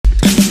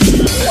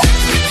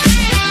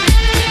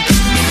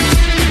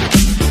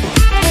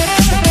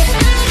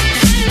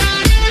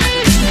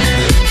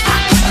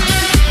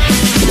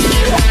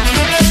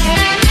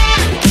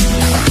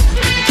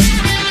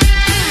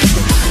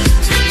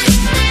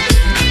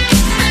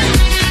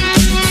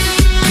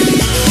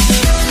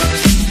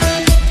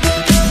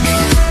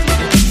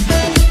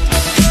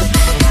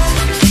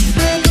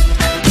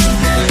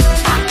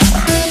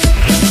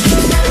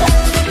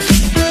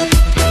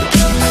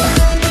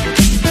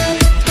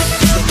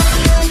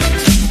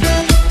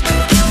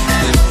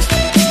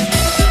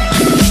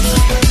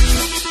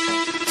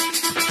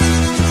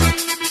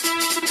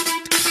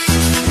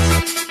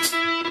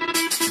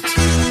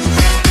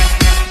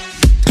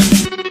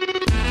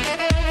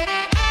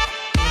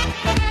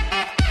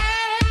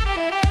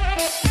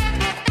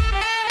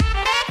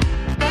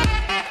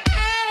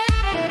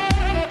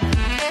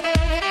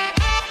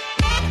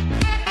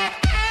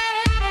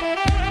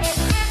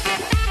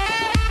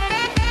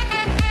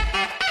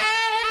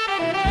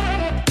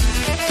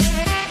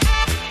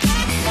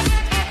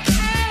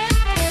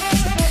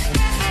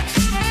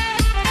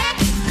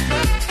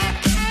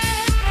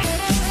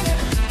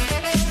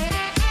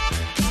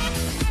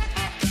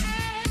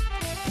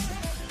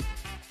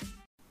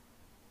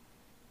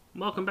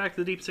Welcome back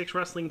to the Deep Six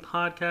Wrestling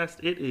Podcast.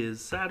 It is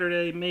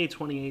Saturday, May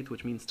 28th,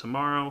 which means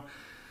tomorrow.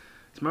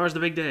 Tomorrow's the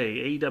big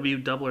day.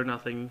 AEW Double or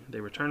Nothing. They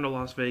return to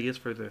Las Vegas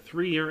for their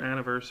 3-year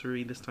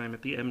anniversary, this time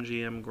at the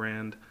MGM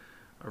Grand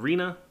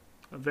Arena.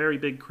 A very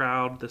big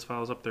crowd. This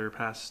follows up their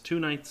past 2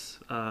 nights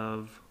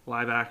of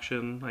live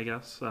action, I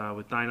guess,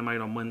 with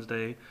Dynamite on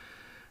Wednesday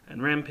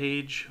and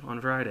Rampage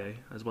on Friday,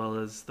 as well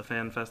as the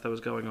fan fest that was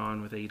going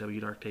on with AEW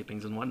Dark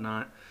tapings and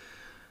whatnot.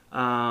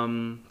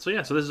 So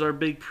this is our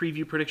big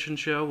preview prediction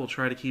show. We'll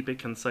try to keep it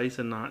concise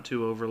and not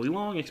too overly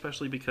long,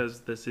 especially because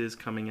this is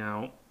coming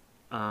out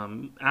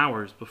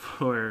hours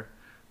before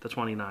the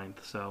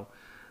 29th. So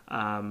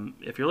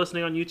if you're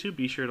listening on YouTube,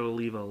 be sure to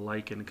leave a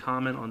like and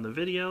comment on the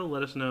video.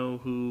 Let us know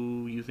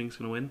who you think is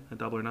going to win at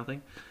Double or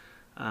Nothing.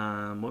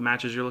 What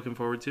matches you're looking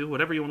forward to.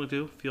 Whatever you want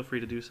to do, feel free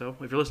to do so.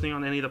 If you're listening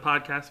on any of the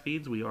podcast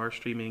feeds, we are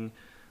streaming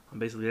on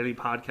basically any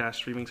podcast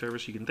streaming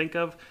service you can think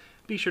of.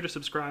 Be sure to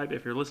subscribe.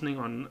 If you're listening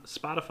on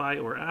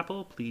Spotify or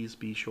Apple, please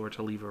be sure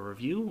to leave a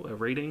review, a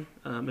rating,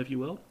 if you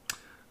will.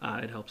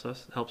 It helps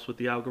us, helps with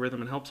the algorithm,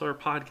 and helps our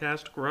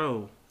podcast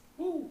grow.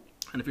 Woo.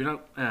 And if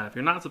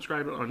you're not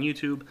subscribed on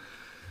YouTube,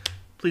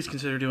 please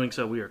consider doing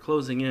so. We are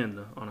closing in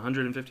on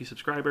 150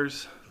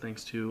 subscribers,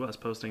 thanks to us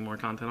posting more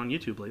content on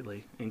YouTube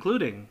lately,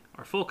 including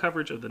our full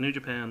coverage of the New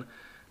Japan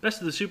Best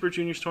of the Super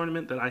Juniors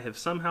tournament that I have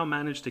somehow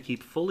managed to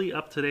keep fully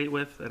up to date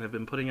with, and have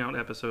been putting out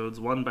episodes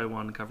one by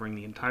one covering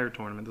the entire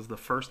tournament. This is the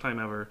first time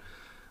ever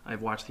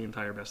I've watched the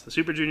entire Best of the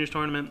Super Juniors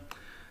tournament.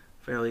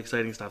 Fairly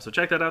exciting stuff. So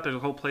check that out. There's a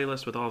whole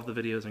playlist with all of the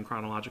videos in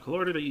chronological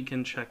order that you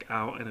can check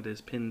out, and it is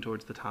pinned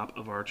towards the top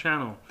of our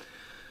channel.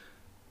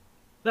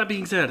 That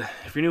being said,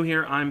 if you're new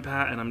here, I'm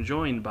Pat, and I'm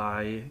joined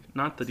by,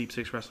 not the Deep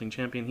Six Wrestling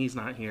Champion, he's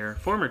not here,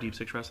 former Deep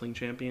Six Wrestling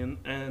Champion,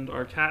 and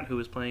our cat who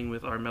is playing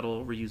with our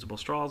metal reusable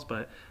straws,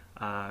 but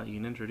you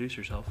can introduce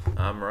yourself.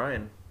 I'm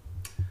Ryan.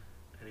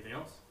 Anything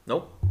else?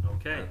 Nope.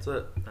 Okay.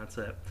 That's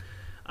it.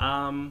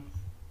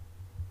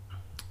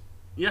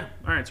 Yeah,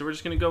 alright, so we're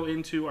just going to go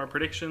into our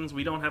predictions.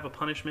 We don't have a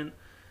punishment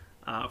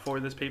for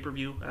this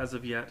pay-per-view as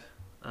of yet,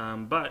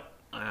 but...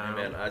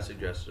 man, I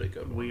suggested a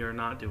good one. We are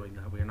not doing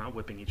that. We are not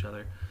whipping each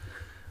other.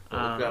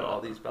 Well, we've got all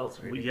these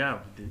belts right Yeah,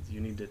 you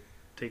need to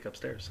take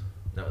upstairs.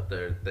 No,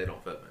 they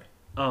don't fit me.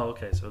 Oh,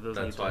 okay, so those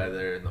That's why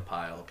they're in the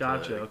pile.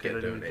 Gotcha, okay, they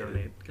need to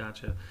donate.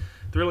 Gotcha.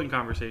 Thrilling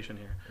conversation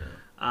here.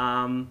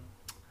 Yeah.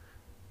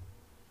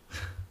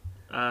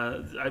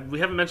 We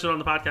haven't mentioned it on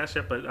the podcast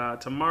yet,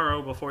 but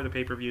tomorrow, before the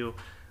pay-per-view,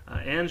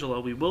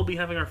 Angela, we will be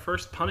having our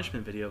first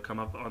punishment video come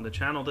up on the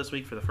channel this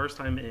week for the first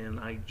time in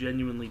I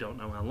genuinely don't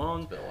know how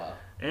long. It's been a while.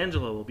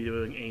 Angela will be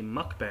doing a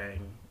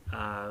mukbang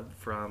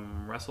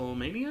from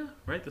WrestleMania,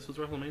 right? This was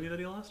WrestleMania that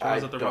he lost? Or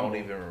was it the don't Rumble?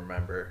 even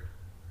remember.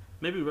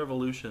 Maybe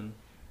Revolution.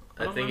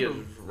 I think it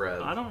was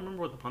Rev. I don't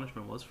remember what the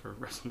punishment was for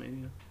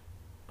WrestleMania.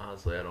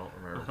 Honestly, I don't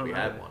remember if we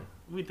had one.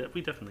 We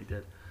definitely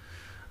did.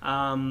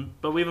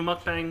 But we have a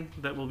mukbang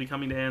that will be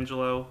coming to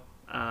Angelo,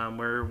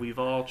 where we've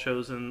all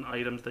chosen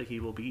items that he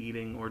will be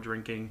eating or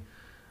drinking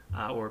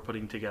or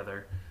putting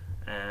together.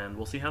 And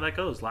we'll see how that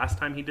goes. Last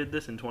time he did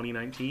this in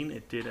 2019,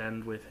 it did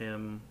end with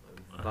him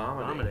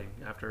vomiting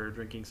after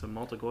drinking some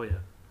Maltagoya.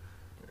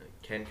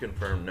 Can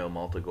confirm no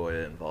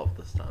Maltagoya involved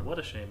this time. What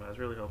a shame. I was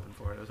really hoping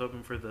for it. I was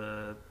hoping for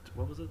the,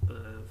 what was it,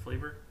 the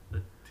flavor?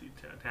 The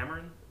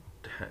tamarind?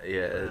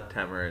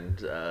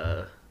 Tamarind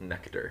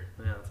nectar.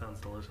 Yeah, that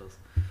sounds delicious.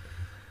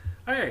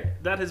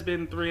 Alright, that has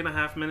been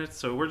 3.5 minutes,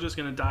 so we're just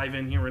going to dive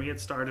in here. We're going to get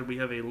started. We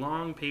have a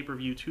long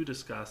pay-per-view to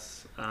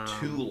discuss.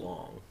 Too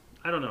long.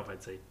 I don't know if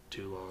I'd say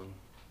too long.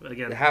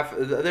 Again,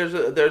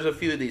 there's a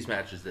few of these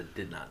matches that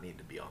did not need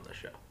to be on the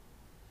show.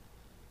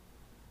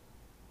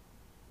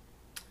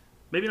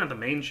 Maybe not the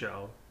main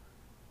show.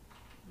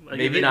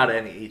 Maybe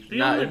Dynamite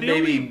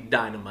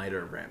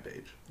or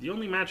Rampage. The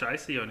only match I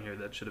see on here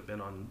that should have been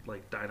on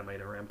like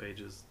Dynamite or Rampage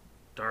is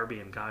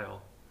Darby and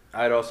Kyle.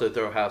 I'd also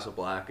throw House of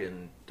Black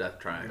and Death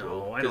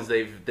Triangle because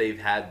they've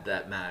had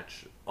that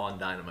match on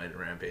Dynamite and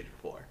Rampage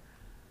before.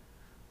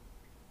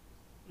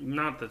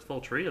 Not the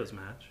full trios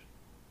match.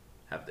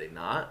 Have they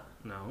not?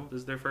 No, this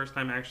is their first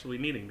time actually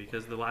meeting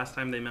because the last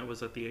time they met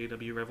was at the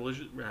AEW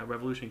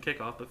Revolution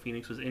kickoff, but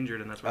Phoenix was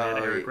injured and that's why they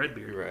had Eric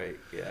Redbeard. Right,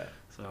 yeah.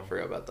 So I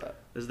forgot about that.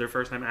 This is their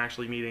first time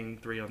actually meeting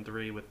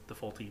 3-on-3 with the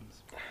full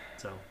teams.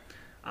 So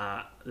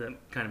that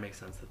kind of makes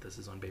sense that this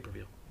is on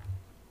pay-per-view.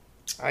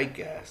 I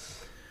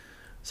guess.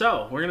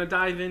 So we're gonna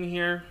dive in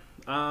here,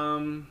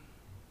 and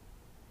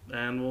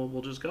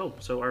we'll just go.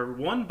 So our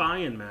one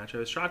buy-in match. I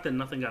was shocked that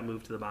nothing got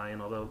moved to the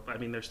buy-in, although I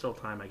mean there's still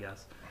time, I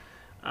guess.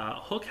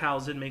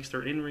 Hookhausen makes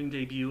their in-ring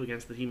debut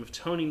against the team of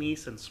Tony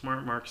Nese and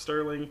Smart Mark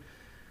Sterling.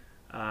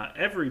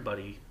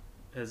 Everybody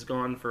has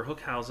gone for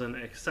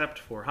Hookhausen except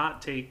for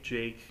Hot Take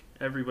Jake,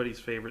 everybody's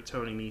favorite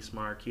Tony Nese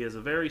Mark. He has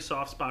a very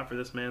soft spot for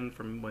this man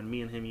from when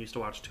me and him used to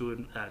watch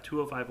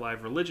 205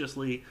 Live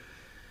religiously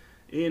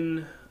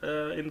in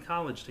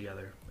college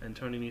together, and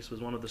Tony Nese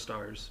was one of the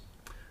stars.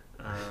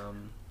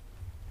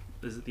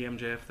 Is it the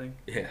MJF thing?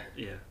 Yeah.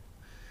 Yeah.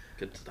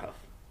 Good stuff.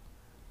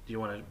 Do you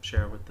want to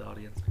share with the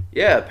audience?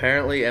 Yeah,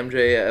 apparently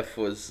MJF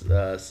was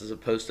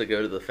supposed to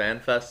go to the Fan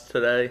Fest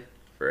today,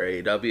 for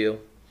AEW.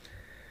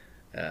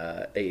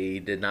 AE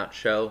did not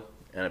show,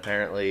 and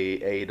apparently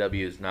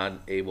AEW is not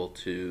able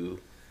to,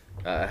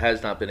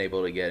 has not been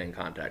able to get in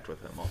contact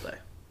with him all day.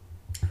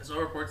 I saw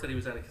reports that he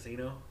was at a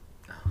casino.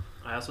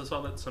 I also saw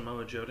that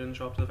Samoa Joe didn't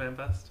show up to the Fan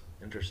Fest.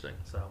 Interesting.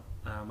 So,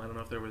 I don't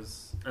know if there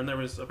was... And there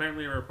was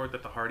apparently a report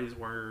that the Hardys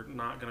were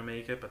not going to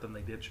make it, but then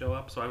they did show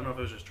up. So I don't know if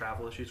it was just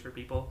travel issues for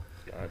people.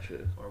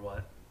 Gotcha. Or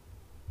what.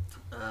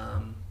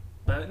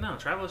 But no,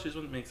 travel issues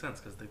wouldn't make sense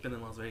because they've been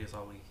in Las Vegas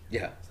all week.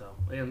 Yeah. So,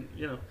 and,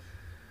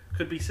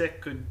 could be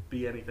sick, could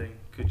be anything.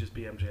 Could just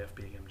be MJF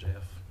being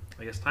MJF.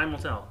 I guess time will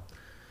tell.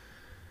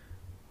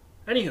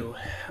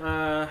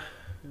 Anywho,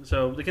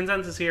 so the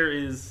consensus here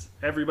is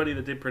everybody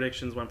that did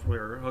predictions went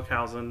for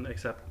Hookhausen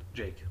except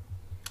Jake.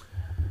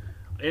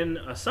 In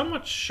a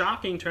somewhat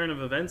shocking turn of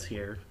events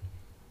here,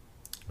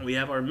 we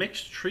have our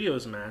mixed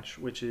trios match,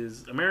 which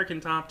is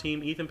American Top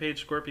Team, Ethan Page,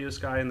 Scorpio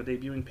Sky, and the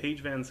debuting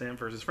Paige Van Zandt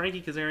versus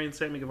Frankie Kazarian,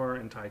 Sammy Guevara,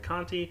 and Ty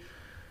Conti.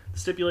 The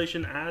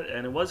stipulation,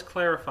 and it was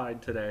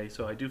clarified today,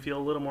 so I do feel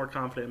a little more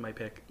confident in my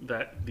pick,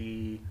 that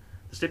the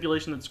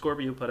stipulation that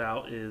Scorpio put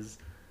out is,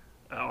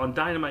 on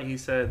Dynamite he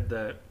said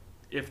that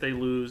if they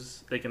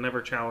lose, they can never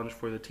challenge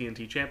for the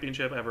TNT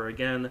Championship ever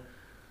again.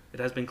 It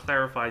has been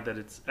clarified that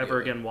it's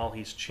ever again while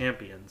he's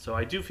champion. So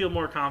I do feel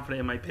more confident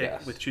in my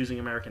pick with choosing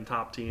American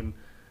Top Team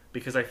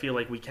because I feel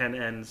like we can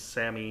end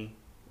Sammy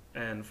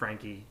and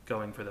Frankie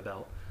going for the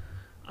belt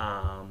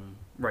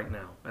right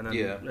now. And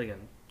then, again,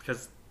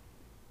 because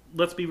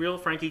let's be real,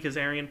 Frankie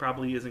Kazarian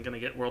probably isn't going to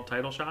get world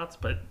title shots,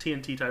 but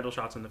TNT title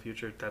shots in the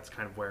future, that's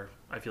kind of where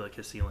I feel like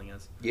his ceiling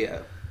is. Yeah.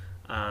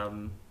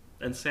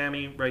 And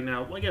Sammy right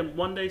now, again,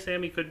 one day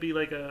Sammy could be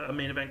like a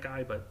main event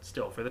guy, but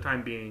still, for the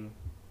time being,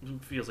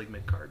 feels like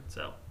mid-card.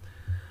 So,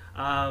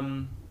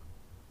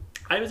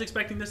 I was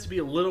expecting this to be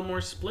a little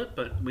more split,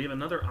 but we have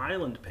another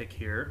island pick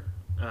here.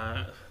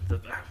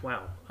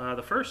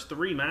 The first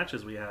three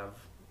matches we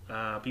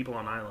have, people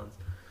on islands.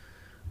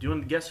 Do you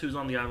want to guess who's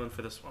on the island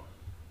for this one?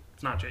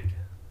 It's not Jake.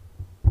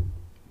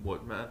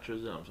 What match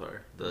is it? I'm sorry.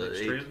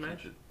 The Trios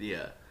match?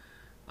 Yeah.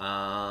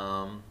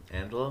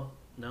 Angelo?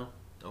 No.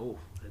 Oh.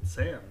 It's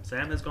Sam.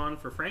 Sam has gone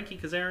for Frankie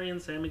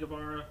Kazarian, Sammy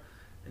Guevara,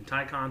 and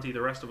Ty Conti.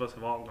 The rest of us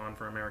have all gone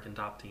for American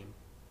Top Team.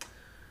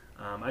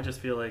 I just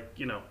feel like,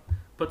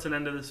 puts an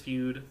end to this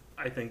feud.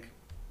 I think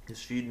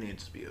this feud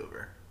needs to be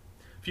over.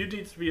 Feud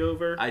needs to be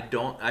over.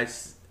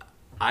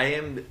 I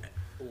am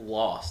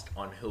lost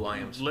on who I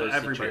am supposed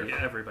to cheer for.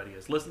 Everybody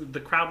is. Listen, the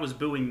crowd was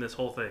booing this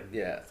whole thing.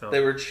 Yeah. So.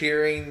 They were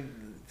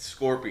cheering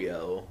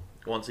Scorpio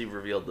once he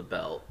revealed the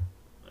belt.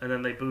 And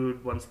then they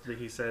booed once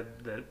he said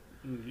that,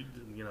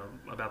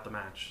 about the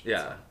match.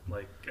 Yeah.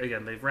 So,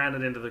 again, they've ran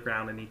it into the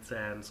ground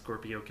and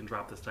Scorpio can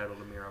drop this title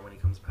to Miro when he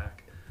comes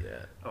back.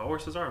 Yeah. Or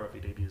Cesaro if he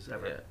debuts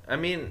ever. Yeah. I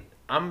mean,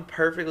 I'm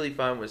perfectly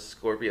fine with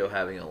Scorpio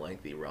having a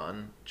lengthy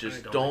run.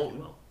 Just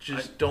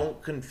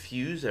don't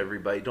confuse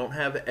everybody. Don't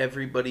have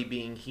everybody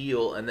being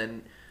heel and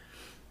then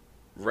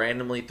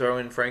randomly throw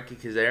in Frankie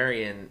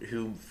Kazarian,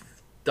 who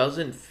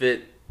doesn't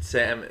fit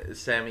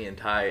Sammy and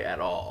Ty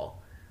at all.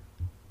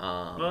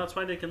 Well, that's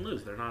why they can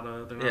lose. They're not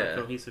a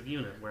cohesive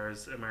unit,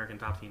 whereas American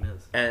Top Team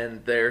is.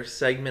 And their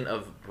segment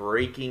of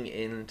breaking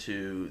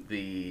into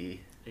the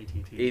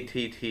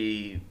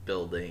ATT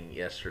building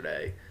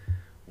yesterday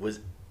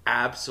was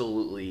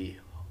absolutely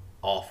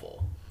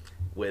awful,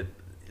 with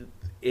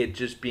it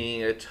just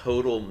being a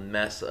total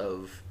mess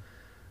of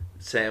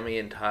Sammy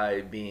and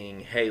Ty being,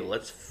 hey,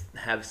 let's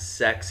have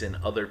sex in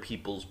other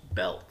people's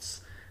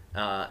belts.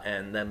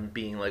 And them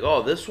being like,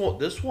 oh, this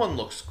one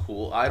looks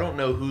cool. I don't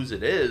know whose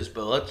it is,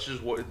 but let's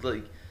just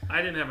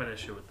I didn't have an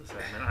issue with the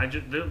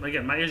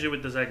segment. My issue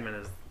with the segment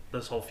is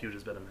this whole feud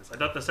has been a mess. I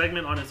thought the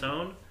segment on its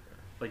own,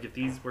 if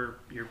these were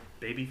your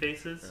baby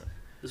faces,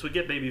 this would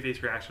get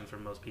babyface reactions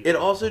from most people. It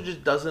also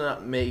just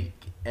doesn't make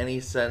any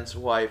sense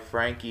why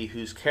Frankie,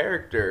 whose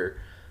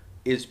character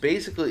is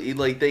basically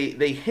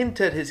they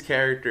hint at his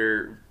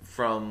character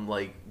from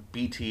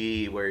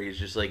BTE, where he's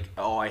just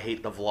oh, I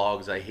hate the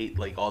vlogs, I hate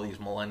all these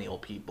millennial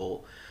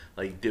people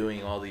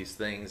doing all these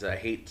things, I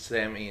hate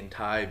Sammy and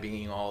Ty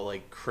being all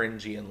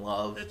cringy in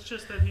love. It's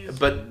just that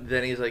but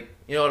then he's like,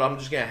 you know what, I'm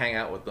just gonna hang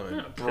out with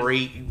them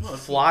and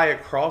fly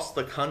across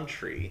the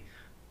country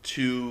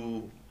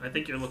to... I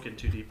think you're looking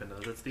too deep into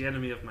this. It's the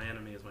enemy of my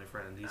enemy is my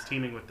friend. He's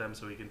teaming with them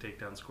so he can take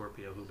down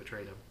Scorpio, who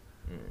betrayed him.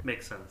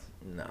 Makes sense.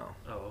 No.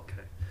 Oh,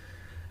 okay.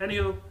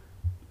 Anywho,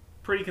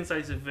 pretty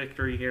concise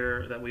victory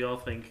here that we all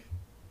think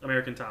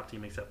American Top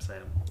Team except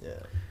Sam. Yeah.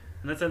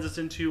 And that sends us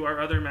into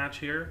our other match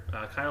here,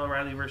 Kyle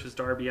O'Reilly versus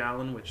Darby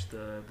Allin, which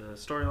the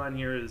storyline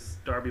here is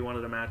Darby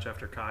wanted a match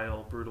after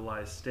Kyle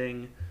brutalized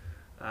Sting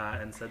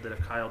and said that if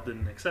Kyle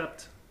didn't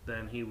accept,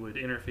 then he would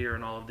interfere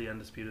in all of the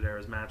Undisputed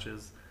Era's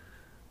matches.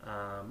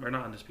 Or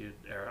not Undisputed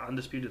Era,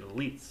 Undisputed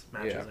Elites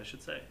matches, I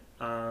should say.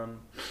 And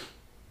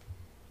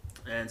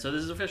so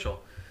this is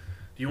official.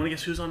 Do you want to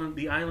guess who's on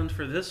the island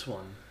for this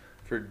one?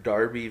 For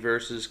Darby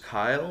versus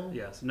Kyle?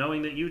 Yes.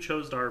 Knowing that you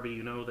chose Darby,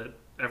 you know that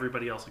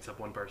everybody else except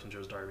one person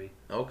chose Darby.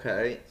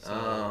 Okay.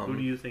 So who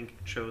do you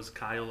think chose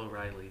Kyle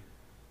O'Reilly?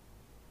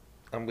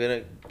 I'm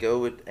going to go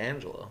with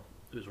Angelo.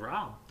 It was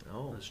Rob.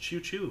 Oh. It was Choo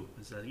Choo,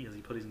 as he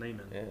put his name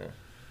in. Yeah.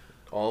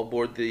 All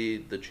aboard the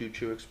Choo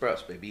Choo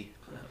Express, baby.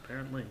 Yeah,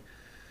 apparently.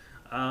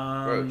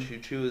 Bro, Choo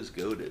Choo is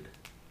goated.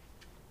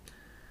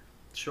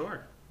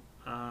 Sure.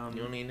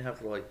 You don't even have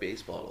to like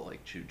baseball to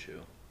like Choo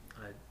Choo.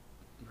 I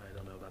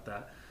don't know about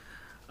that.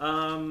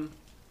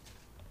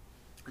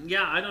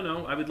 Yeah, I don't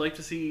know. I would like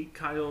to see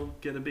Kyle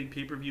get a big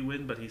pay-per-view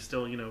win, but he's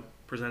still,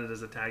 presented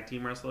as a tag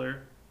team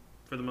wrestler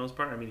for the most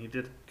part. I mean, he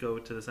did go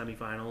to the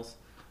semifinals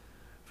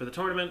for the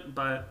tournament,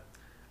 but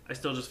I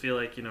still just feel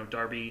like,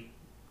 Darby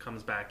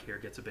comes back here,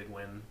 gets a big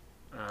win.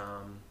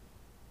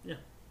 Yeah,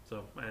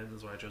 so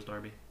that's why I chose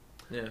Darby.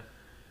 Yeah.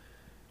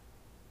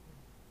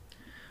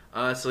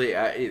 Honestly,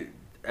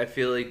 I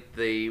feel like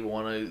they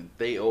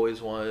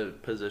always want to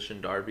position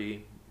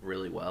Darby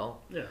really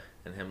well. Yeah.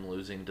 And him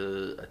losing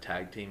to a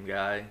tag team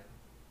guy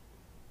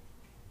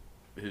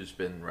who's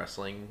been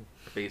wrestling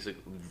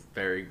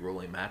very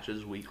grueling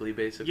matches weekly,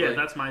 basically. Yeah,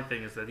 that's my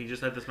thing, is that he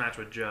just had this match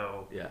with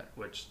Joe. Yeah.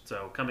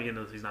 So coming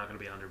into this, he's not going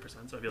to be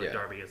 100%. So I feel like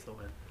Darby gets the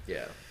win.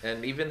 Yeah.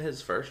 And even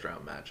his first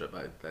round matchup,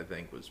 I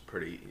think, was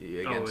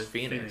pretty, against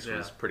Phoenix,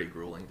 was pretty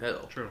grueling too.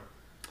 True.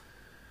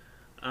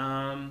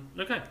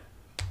 Okay.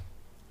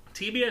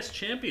 TBS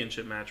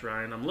Championship match,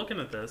 Ryan. I'm looking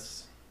at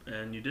this,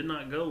 and you did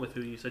not go with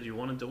who you said you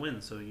wanted to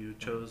win, so you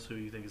chose who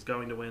you think is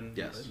going to win,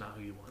 but not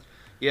who you want.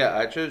 Yeah,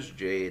 I chose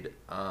Jade.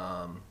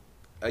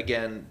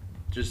 Again,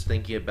 just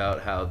thinking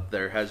about how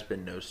there has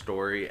been no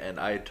story, and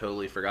I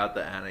totally forgot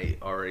that Anna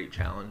already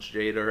challenged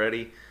Jade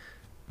already.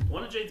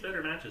 One of Jade's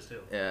better matches,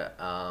 too. Yeah.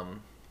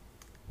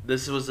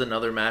 This was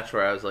another match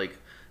where I was like,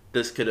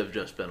 this could have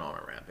just been on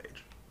a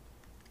Rampage.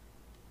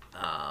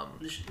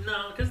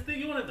 No, because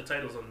you wanted the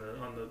titles on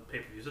the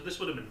pay-per-view, so this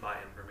would have been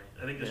buy-in for me.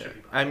 I think this should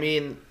be buy-in. I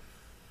mean,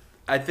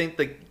 I think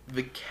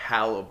the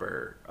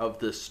caliber of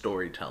this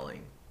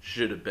storytelling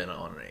should have been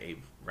on a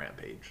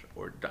Rampage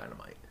or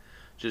Dynamite,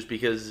 just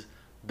because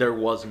there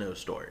was no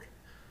story.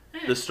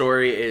 The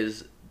story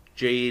is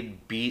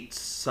Jade beats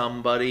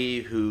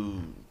somebody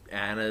who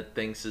Anna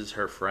thinks is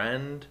her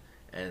friend,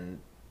 and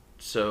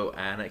so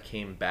Anna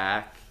came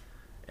back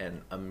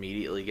and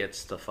immediately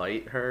gets to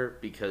fight her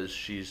because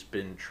she's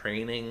been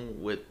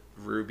training with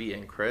Ruby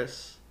and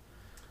Chris.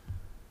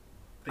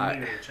 They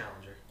needed a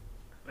challenger.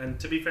 And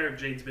to be fair,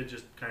 Jade's been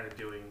just kind of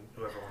doing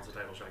whoever wants a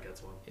title shot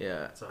gets one.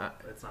 Yeah. So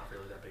it's not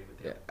really that big of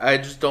a deal. Yeah, I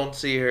just don't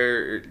see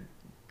her.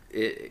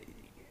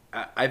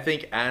 I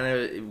think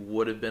Anna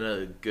would have been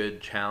a good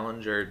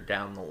challenger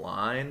down the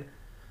line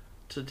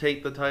to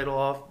take the title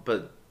off,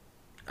 but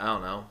I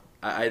don't know.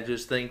 I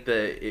just think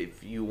that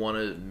if you want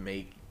to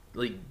make,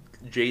 like,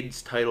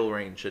 Jade's title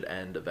reign should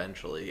end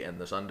eventually, and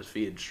this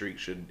undefeated streak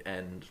should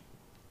end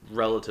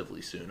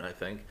relatively soon, I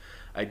think.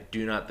 I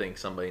do not think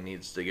somebody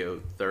needs to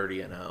go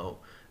 30-0,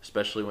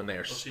 especially when they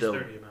are still...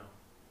 She's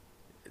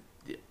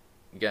 30-0.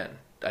 Again,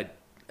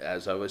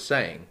 as I was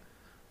saying,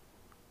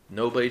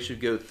 nobody should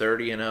go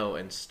 30-0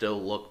 and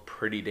still look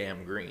pretty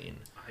damn green.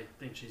 I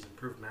think she's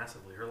improved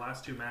massively. Her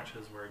last two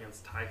matches were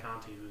against Ty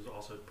Conti, who's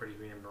also pretty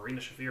green, and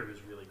Marina Shafir,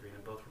 who's really green,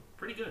 and both were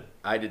pretty good.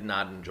 I did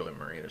not enjoy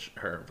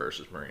her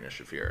versus Marina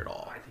Shafir at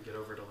all. I think it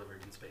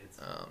over-delivered in spades.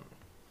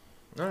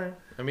 All right.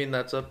 I mean,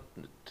 that's up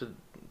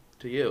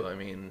to you. I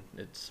mean,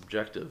 it's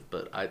subjective,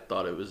 but I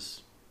thought it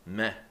was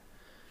meh.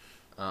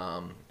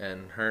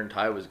 And her and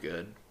Ty was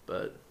good,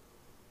 but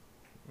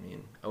I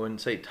mean, I wouldn't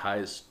say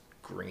Ty's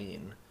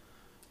green.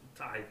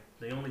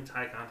 The only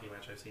Ty Conti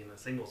match I've seen, the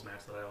singles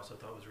match that I also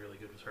thought was really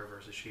good, was her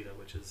versus Shida,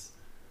 which is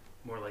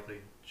more likely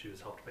she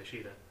was helped by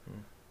Shida.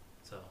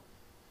 So,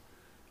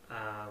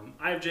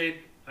 I have Jade.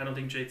 I don't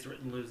think Jade's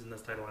losing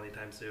this title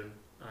anytime soon.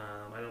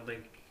 I don't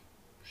think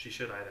she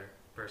should either,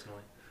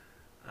 personally.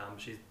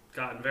 She's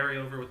gotten very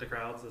over with the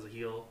crowds as a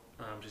heel.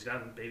 She's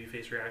gotten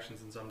babyface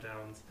reactions in some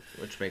towns.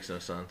 Which makes no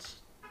sense.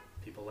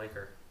 People like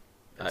her.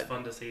 It's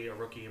fun to see a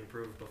rookie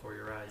improve before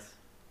your eyes.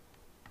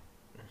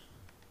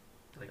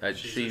 Like,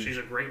 she's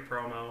a great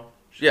promo.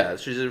 Yeah,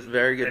 she's a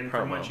very good promo. And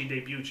from when she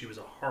debuted, she was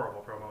a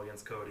horrible promo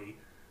against Cody.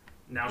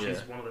 Now she's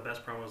one of the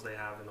best promos they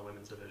have in the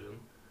women's division.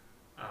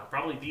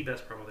 Probably the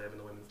best promo they have in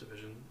the women's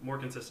division. More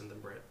consistent than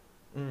Britt.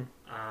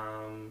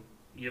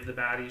 You have the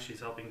baddie. She's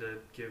helping to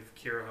give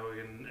Kiera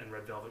Hogan and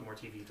Red Velvet more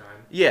TV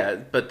time. Yeah,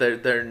 but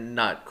they're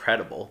not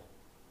credible.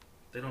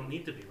 They don't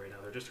need to be right now.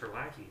 They're just her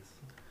lackeys.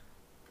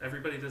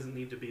 Everybody doesn't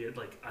need to be a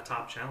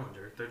top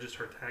challenger. They're just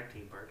her tag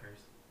team partners.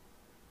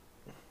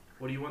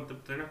 What do you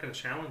want? They're not going to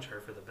challenge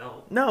her for the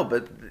belt. No,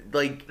 but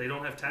like... They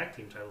don't have tag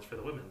team titles for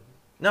the women.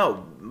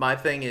 No, my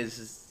thing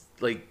is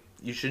like,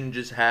 you shouldn't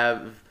just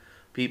have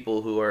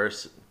people who are...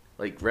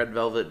 Like, Red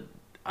Velvet,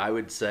 I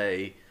would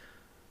say,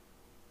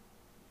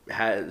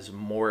 has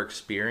more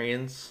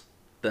experience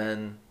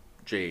than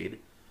Jade.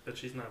 But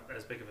she's not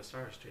as big of a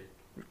star as Jade.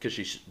 Because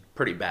she's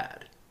pretty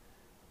bad.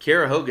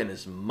 Kiera Hogan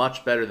is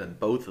much better than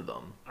both of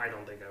them. I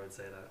don't think I would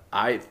say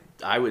that.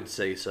 I would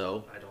say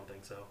so. I don't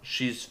think so.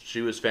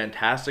 She was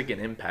fantastic in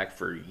Impact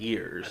for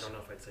years. I don't know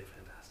if I'd say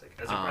fantastic.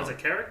 As a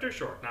character,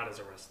 sure. Not as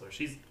a wrestler.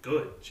 She's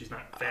good. She's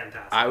not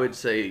fantastic. I would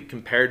say,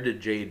 compared to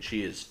Jade,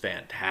 she is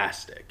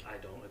fantastic. I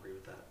don't agree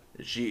with that.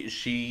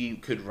 She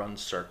could run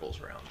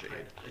circles around Jade.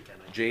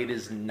 Jade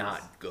is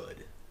not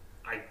good.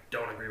 I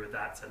don't agree with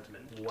that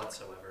sentiment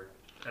whatsoever.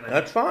 And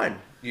That's fine.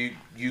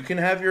 You can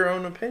have your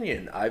own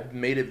opinion. I've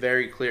made it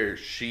very clear.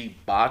 She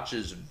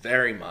botches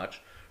very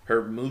much.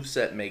 Her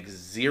moveset makes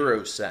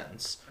zero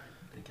sense.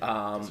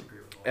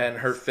 And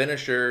her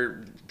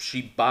finisher,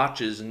 she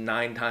botches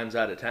 9 times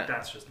out of 10.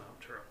 That's just not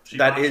true. She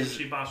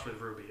botched with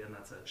Ruby, and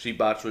that's it. She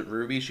botched with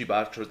Ruby. She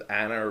botched with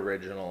Anna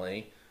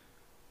originally.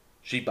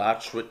 She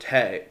botched with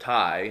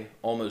Ty,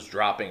 almost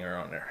dropping her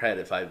on her head,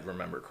 if I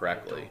remember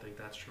correctly. I don't think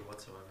that's true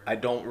whatsoever. I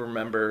don't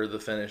remember the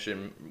finish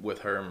with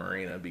her and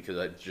Marina because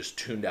I just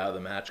tuned out of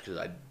the match because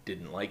I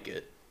didn't like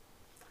it.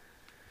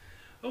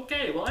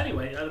 Okay, well,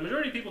 anyway, the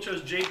majority of people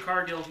chose Jade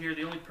Cargill here,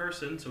 the only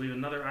person, so we have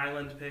another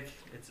island pick.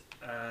 It's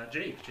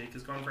Jake. Jake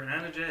has gone for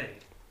Anna Jay.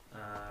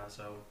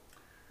 So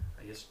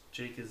I guess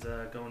Jake is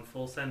going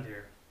full send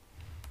here.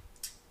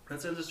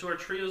 That sends us to our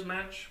trios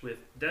match with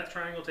Death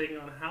Triangle taking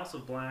on House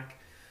of Black.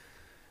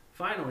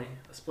 Finally,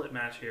 a split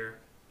match here.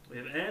 We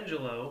have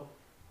Angelo,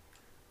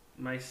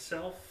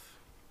 myself,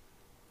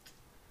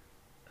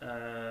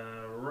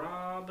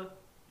 Rob,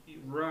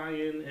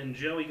 Ryan, and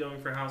Joey going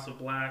for House of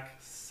Black.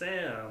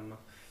 Sam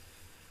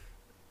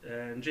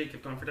and Jake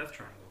have gone for Death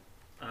Triangle.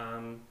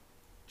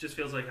 Just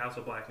feels like House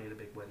of Black need a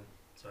big win,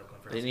 so I've gone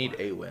for House of Black.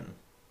 They need a win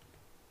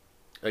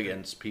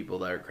against people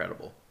that are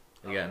credible.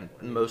 Again,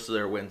 most of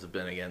their wins have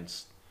been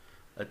against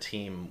a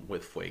team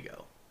with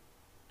Fuego.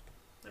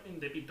 I mean,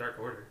 they beat Dark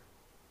Order.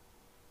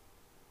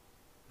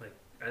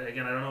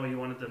 Again, I don't know what you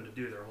wanted them to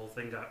do. Their whole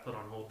thing got put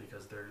on hold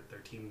because their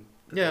team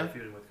that they were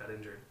feuding with got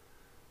injured.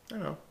 I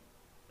know.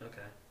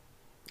 Okay.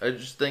 I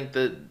just think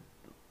that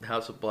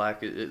House of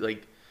Black,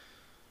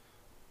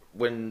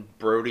 when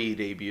Brody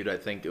debuted, I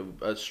think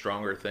a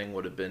stronger thing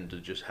would have been to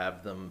just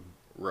have them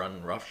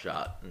run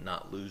roughshod and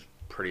not lose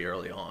pretty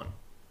early on.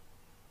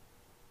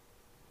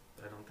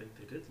 I don't think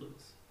they did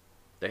lose.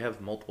 They have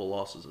multiple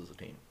losses as a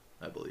team,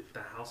 I believe. The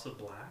House of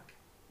Black?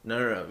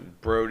 No.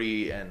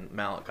 Brody and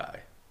Malachi.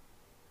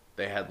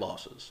 They had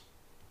losses.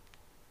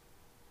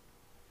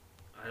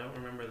 I don't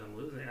remember them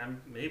losing.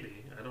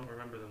 Maybe. I don't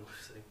remember them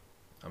losing.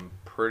 I'm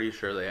pretty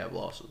sure they have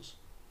losses.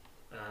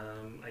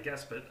 I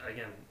guess, but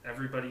again,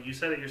 everybody, you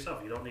said it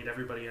yourself, you don't need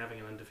everybody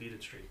having an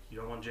undefeated streak. You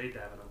don't want Jade to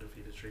have an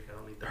undefeated streak. I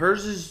don't need that.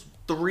 Hers is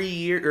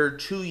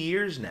 2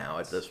 years now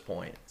at this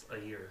point. It's a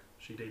year.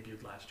 She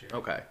debuted last year.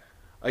 Okay.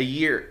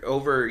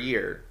 Over a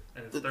year.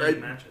 And it's 30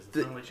 matches. It's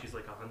not like she's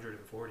like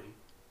 140.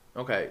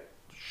 Okay.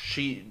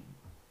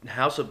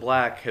 House of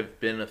Black have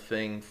been a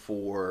thing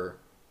for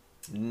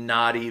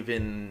not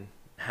even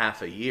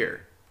half a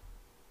year.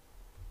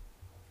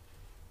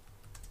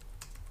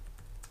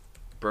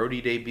 Brody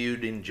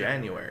debuted in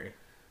January.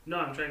 No,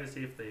 I'm trying to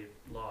see if they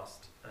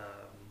lost.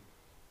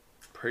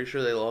 Pretty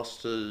sure they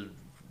lost to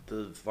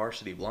the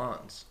Varsity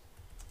Blondes.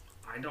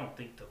 I don't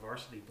think the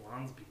Varsity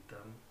Blondes beat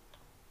them.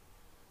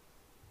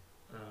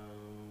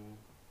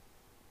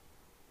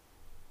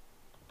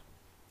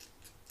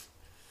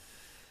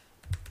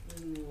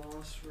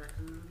 Loss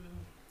record.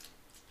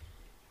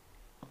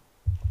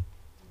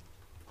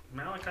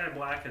 Malachi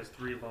Black has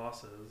 3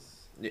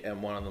 losses. Yeah,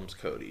 and one of them's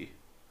Cody.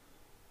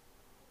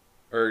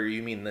 Or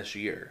you mean this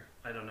year?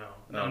 I don't know.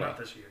 No, not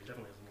this year. He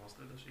definitely hasn't lost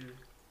it this year.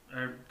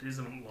 Or he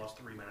hasn't lost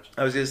 3 matches.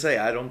 I was going to say,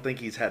 I don't think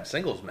he's had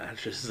singles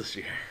matches this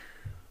year.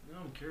 No,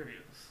 I'm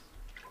curious.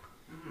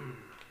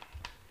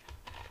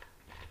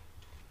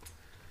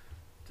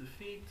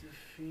 Defeat.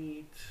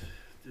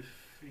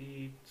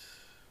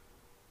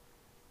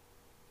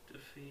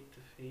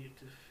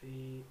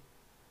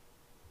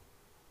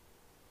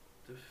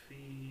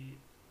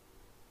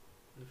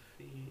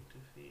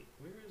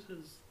 Where is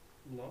his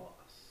losses?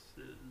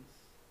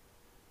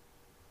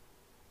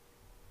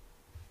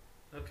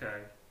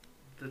 Okay.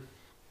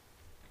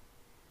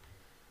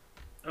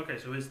 Okay,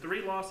 so his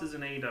 3 losses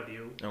in AEW.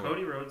 Okay.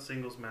 Cody Rhodes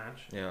singles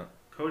match. Yeah.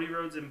 Cody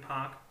Rhodes and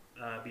Pac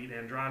beat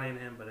Andrade and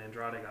him, but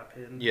Andrade got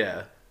pinned.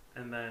 Yeah.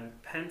 And then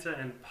Penta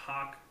and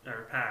Pac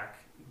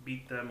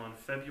beat them on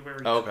February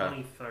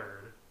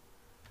 23rd.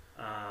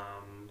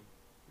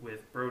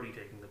 With Brody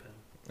taking the pin.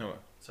 Okay.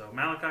 So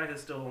Malachi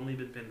has still only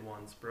been pinned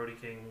once. Brody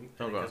King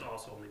has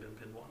also only been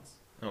pinned once.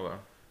 Okay.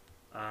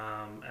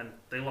 And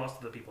they lost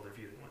to the people they're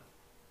feuding with.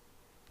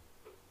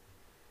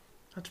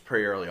 That's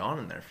pretty early on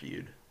in their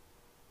feud.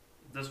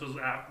 This was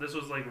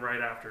like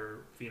right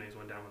after Phoenix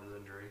went down with his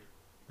injury.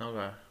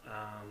 Okay.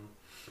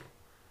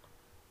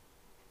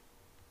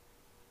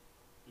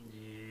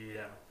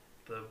 Yeah.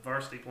 The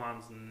Varsity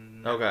Blondes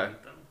never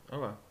beat them.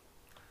 Okay.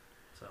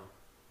 So.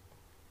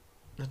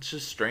 That's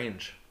just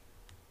strange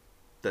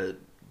that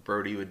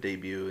Brody would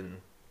debut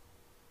and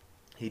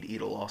he'd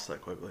eat a loss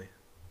that quickly.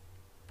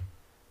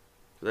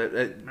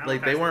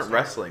 Like they weren't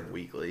wrestling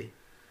weekly.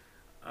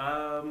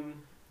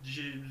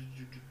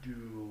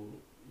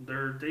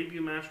 Their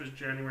debut match was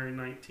January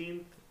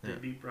 19th. They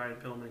beat Brian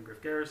Pillman and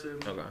Griff Garrison.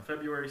 Okay.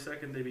 February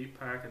 2nd, they beat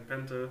Pac and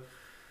Penta.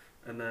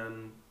 And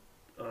then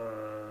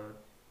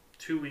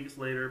 2 weeks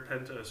later,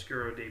 Penta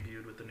Oscuro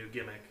debuted with the new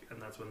gimmick,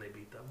 and that's when they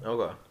beat them.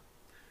 Okay.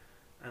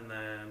 And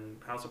then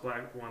House of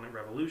Black won at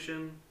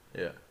Revolution.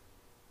 Yeah.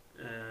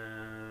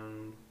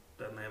 And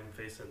then they haven't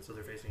faced it, so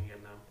they're facing again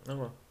now.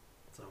 Okay.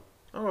 So.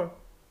 Okay.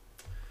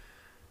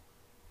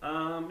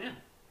 Yeah.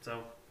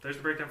 So there's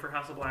the breakdown for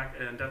House of Black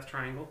and Death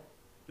Triangle.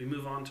 We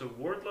move on to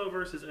Wardlow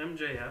versus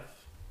MJF.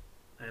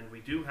 And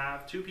we do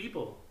have two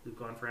people who've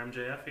gone for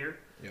MJF here.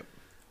 Yep.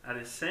 That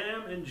is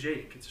Sam and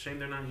Jake. It's a shame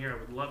they're not here. I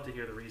would love to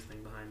hear the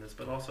reasoning behind this.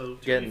 But also,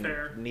 to be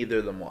fair, neither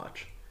of them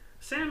watch.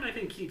 Sam, I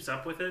think, keeps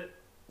up with it.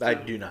 I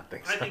do not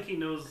think so. I think he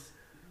knows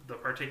the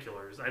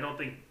particulars. I don't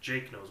think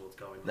Jake knows what's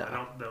going on. No.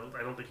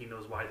 I don't think he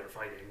knows why they're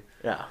fighting.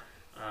 Yeah.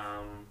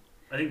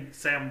 I think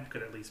Sam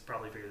could at least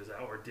probably figure this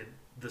out or did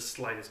the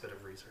slightest bit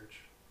of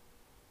research.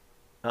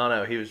 I don't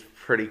know. He was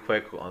pretty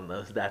quick on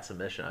that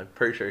submission. I'm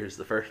pretty sure he was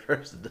the first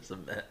person to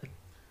submit.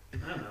 I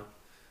don't know.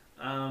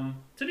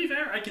 To be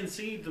fair, I can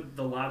see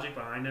the logic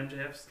behind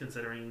MJF's,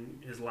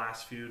 considering his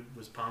last feud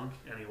was Punk,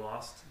 and he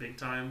lost big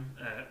time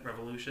at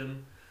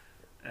Revolution,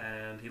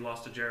 and he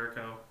lost to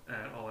Jericho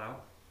at All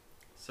Out.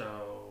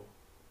 So,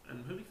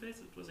 and who did he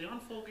face? Was he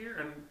on Full Gear?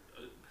 And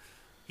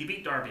he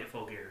beat Darby at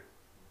Full Gear.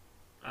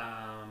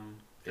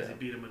 Because he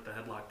beat him with the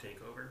headlock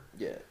takeover.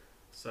 Yeah.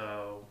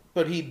 So.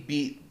 But he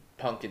beat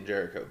Punk and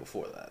Jericho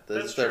before that.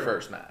 That's their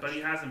first match. But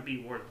he hasn't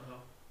beat Wardlow.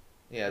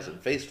 He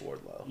hasn't faced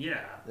Wardlow.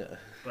 Yeah.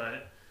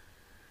 But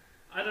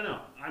I don't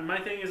know. My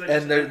thing is,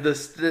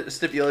 the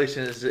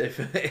stipulation is if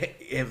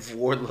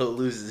Wardlow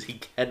loses, he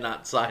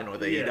cannot sign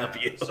with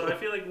AEW. So I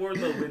feel like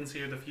Wardlow wins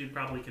here. The feud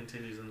probably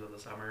continues into the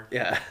summer.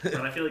 Yeah.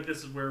 But I feel like this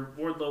is where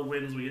Wardlow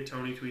wins. We get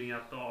Tony tweeting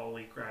out the All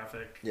Elite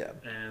graphic. Yeah.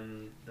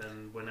 And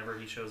then whenever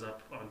he shows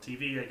up on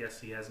TV, I guess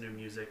he has new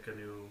music,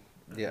 new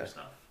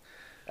stuff.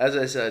 As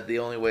I said, the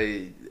only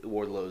way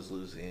Wardlow is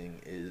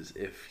losing is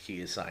if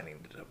he is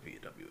signing to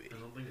WWE. I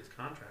don't think his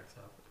contract's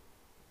up.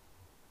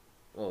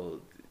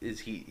 Well, is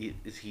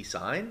he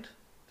signed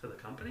to the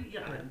company?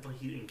 Yeah,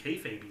 in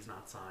kayfabe he's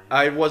not signed.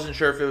 I wasn't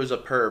sure if it was a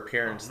per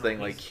appearance thing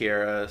like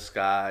Kiera,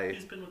 Sky.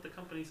 He's been with the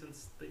company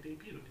since they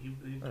debuted. He's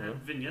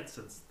had vignettes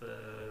since the.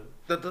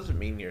 That doesn't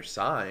mean you're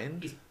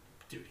signed.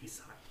 He's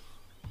signed.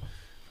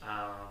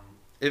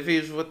 If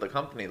he's with the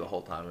company the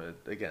whole time,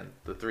 again,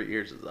 the 3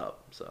 years is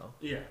up. So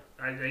yeah,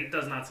 it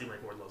does not seem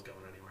like Wardlow's going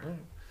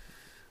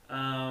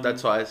anywhere.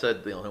 That's why I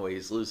said the only way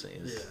he's losing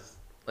is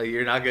like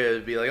you're not gonna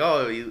be like,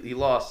 oh, he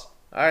lost.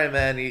 All right,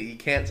 man, you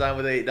can't sign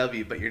with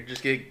AEW, but you're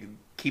just gonna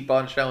keep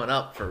on showing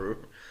up for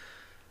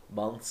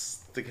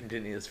months to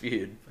continue this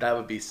feud. That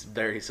would be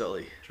very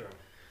silly. True.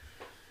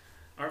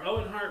 Our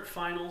Owen Hart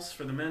finals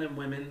for the men and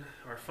women.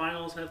 Our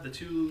finals have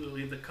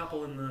we have the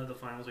couple in the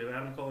finals. We have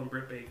Adam Cole and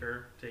Britt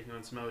Baker taking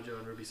on Samoa Joe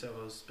and Ruby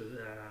Soho,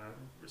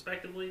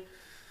 respectively.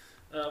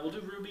 We'll do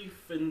Ruby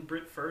and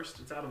Britt first.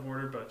 It's out of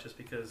order, but just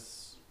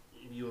because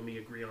you and me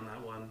agree on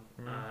that one.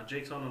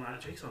 Jake's on an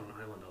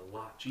island a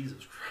lot.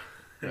 Jesus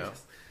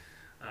Christ.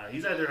 Yeah.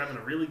 He's either having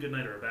a really good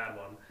night or a bad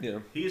one. Yeah.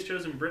 He has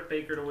chosen Britt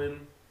Baker to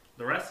win.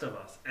 The rest of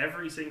us,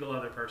 every single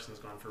other person has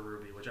gone for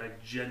Ruby, which I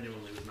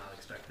genuinely was not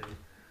expecting.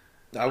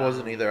 I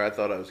wasn't either. I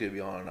thought I was going to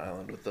be on an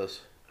island with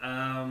this.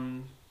 I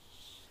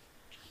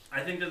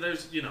think that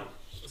there's,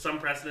 some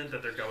precedent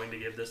that they're going to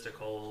give this to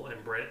Cole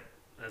and Britt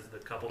as the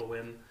couple to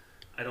win.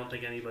 I don't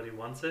think anybody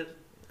wants it.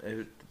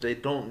 They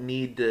don't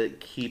need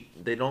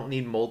they don't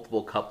need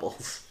multiple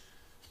couples.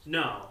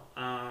 No.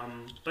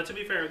 But to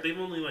be fair, they've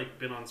only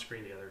been on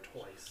screen together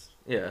twice.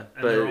 Yeah,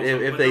 but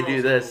if they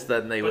do this,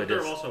 then they would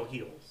they're also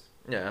heels.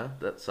 Yeah,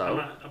 that's so.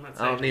 I'm not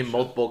saying I don't need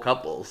multiple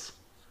couples,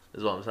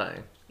 is what I'm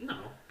saying. No,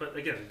 but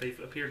again, they've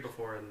appeared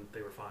before and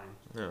they were fine.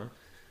 Yeah.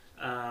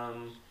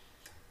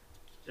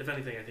 If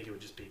anything, I think it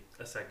would just be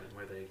a segment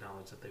where they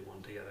acknowledge that they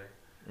won together.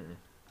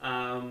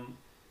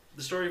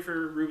 The story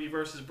for Ruby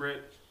versus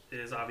Britt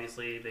is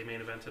obviously they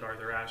main evented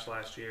Arthur Ashe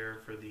last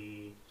year for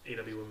the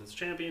AEW Women's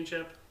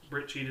Championship.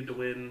 Britt cheated to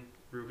win.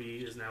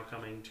 Ruby is now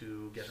coming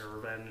to get her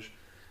revenge.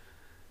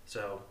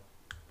 So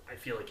I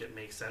feel like it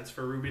makes sense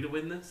for Ruby to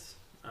win this.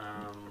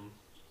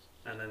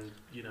 And then,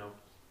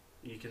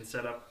 you can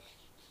set up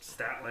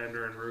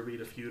Statlander and Ruby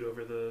to feud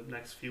over the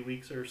next few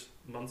weeks or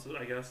months,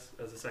 I guess,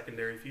 as a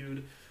secondary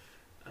feud.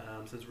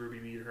 Since Ruby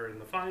beat her in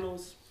the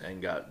finals.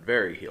 And got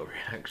very heel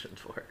reaction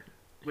for it.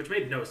 Which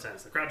made no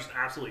sense. The crowd just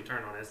absolutely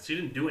turned on it. She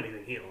didn't do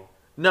anything heel.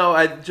 No,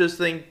 I just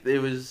think it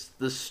was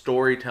the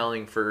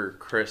storytelling for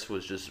Chris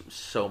was just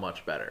so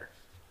much better.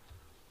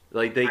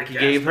 Like, they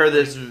gave her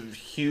this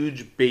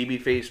huge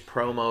babyface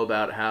promo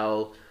about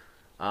how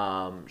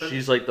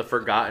she's like the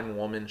forgotten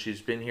woman.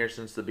 She's been here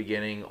since the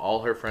beginning.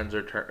 All her friends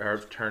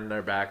have turned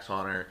their backs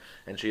on her,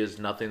 and she has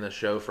nothing to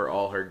show for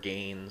all her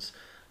gains.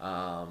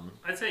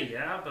 I'd say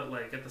yeah, but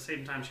at the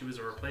same time, she was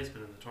a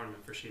replacement in the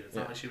tournament for Sheeta. It's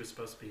not like she was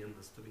supposed to be in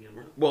this to begin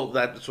with. Well,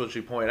 that's what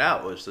she pointed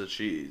out was that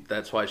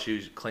that's why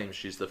she claims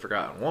she's the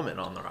forgotten woman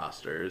on the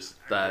roster. Is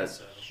that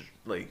so.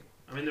 There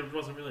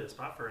wasn't really a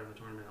spot for her in the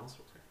tournament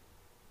elsewhere.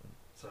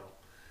 So,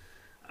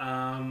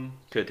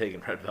 could have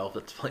taken Red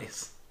Velvet's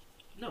place.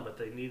 No, but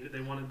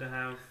they wanted to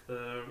have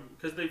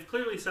because they've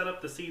clearly set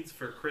up the seeds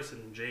for Chris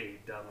and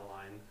Jade down the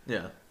line.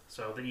 Yeah.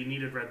 So that you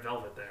needed Red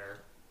Velvet there.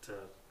 to,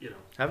 you know.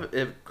 Have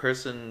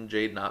Chris and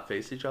Jade not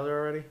faced each other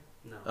already?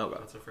 No, okay.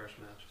 That's a fresh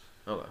match.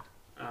 Okay.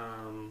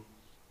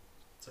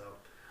 So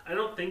I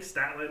don't think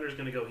Statlander's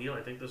going to go heel.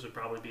 I think this would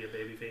probably be a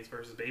babyface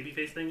versus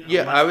babyface thing.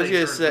 Yeah, I was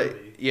gonna say.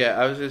 Yeah,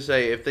 I was gonna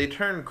say if they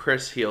turn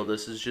Chris heel,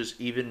 this is just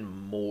even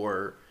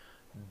more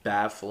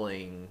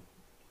baffling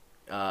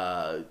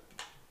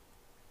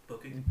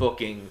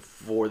booking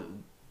for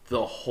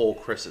the whole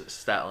Chris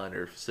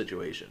Statlander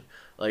situation.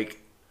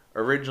 Like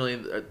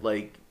originally,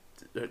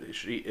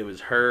 it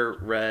was her,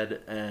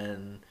 Red,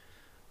 and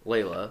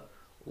Layla.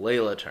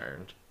 Layla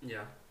turned.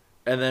 Yeah.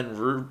 And then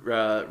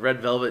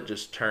Red Velvet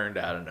just turned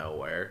out of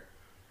nowhere.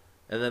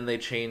 And then they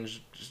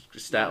changed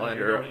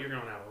Statlander. You're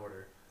going out of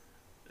order.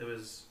 It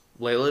was...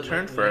 Layla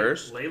turned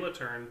first. Layla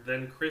turned.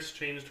 Then Chris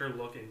changed her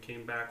look and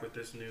came back with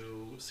this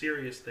new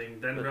serious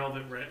thing. Then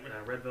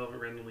Red Velvet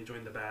randomly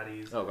joined the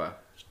baddies. Okay.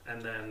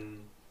 And then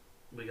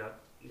we got,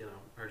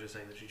 her just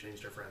saying that she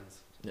changed her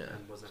friends. Yeah.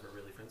 And was never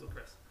really friends with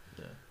Chris.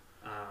 Yeah.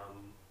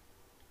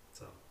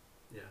 So,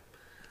 yeah.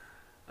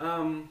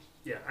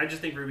 Yeah, I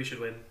just think Ruby should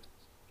win.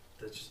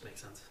 That just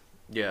makes sense.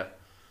 Yeah.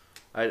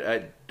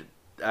 I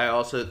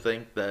also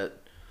think that,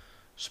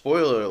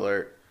 spoiler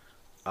alert,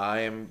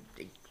 I am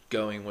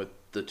going with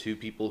the two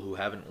people who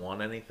haven't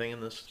won anything in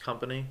this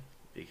company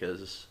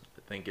because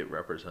I think it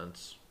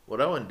represents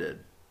what Owen did.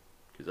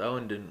 Because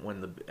Owen didn't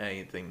win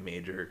anything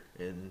major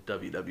in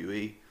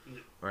WWE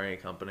or any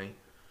company.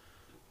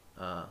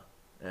 Oh,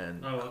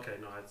 okay.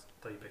 No, I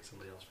thought you picked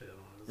somebody else for the other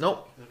one.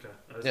 Nope. Okay.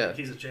 I was like,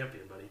 he's a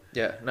champion, buddy.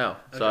 Yeah, no.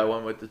 Okay. So I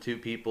went with the two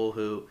people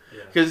who...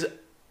 Because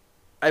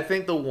I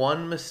think the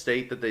one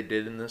mistake that they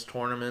did in this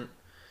tournament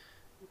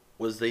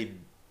was I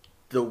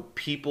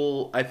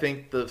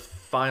think the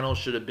final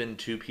should have been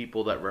two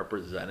people that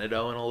represented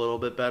Owen a little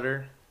bit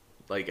better.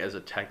 Like, as a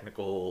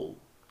technical,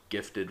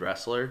 gifted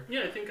wrestler.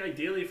 Yeah, I think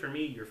ideally for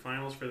me, your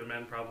finals for the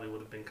men probably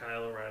would have been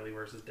Kyle O'Reilly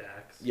versus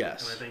Dax.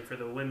 Yes. And I think for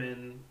the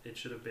women, it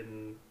should have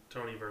been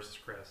Tony versus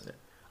Chris. Yeah.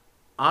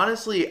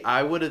 Honestly,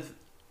 I would have...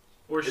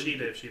 Or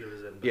Sheeta if Sheeta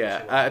was in.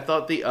 Yeah, I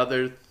thought the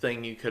other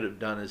thing you could have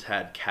done is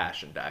had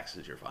Cash and Dax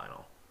as your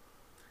final.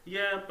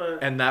 Yeah,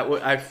 but... And that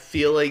would... I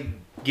feel like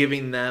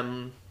giving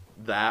them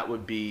that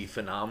would be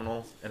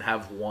phenomenal. And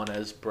have one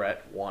as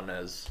Brett, one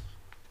as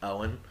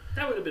Owen.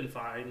 That would have been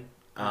fine.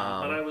 But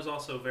I was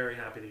also very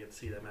happy to get to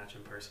see that match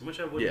in person, which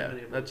I wouldn't have been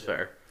able to do. Yeah, that's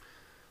fair.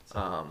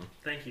 So,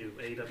 thank you,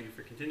 AEW,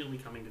 for continually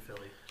coming to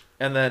Philly.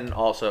 And then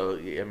also,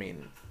 I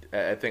mean,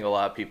 I think a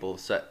lot of people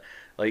have said...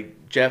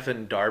 Like, Jeff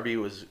and Darby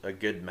was a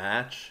good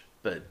match,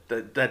 but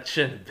that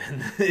shouldn't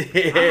have been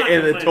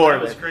in the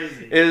tournament. That was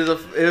crazy.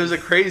 It was a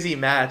crazy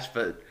match,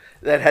 but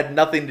that had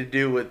nothing to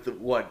do with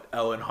what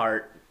Owen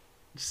Hart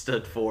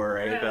stood for or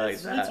anything like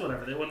that. That's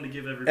whatever. They wanted to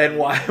give everybody... And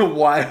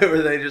why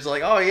were they just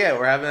like, oh yeah,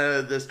 we're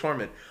having this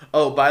tournament.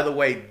 Oh, by the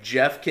way,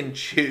 Jeff can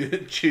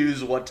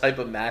choose what type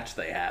of match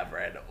they have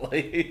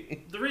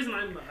randomly. The reason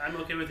I'm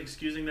okay with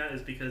excusing that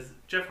is because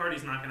Jeff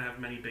Hardy's not going to have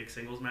many big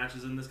singles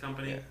matches in this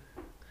company. Yeah.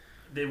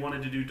 They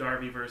wanted to do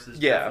Darby versus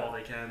Jeff all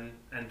they can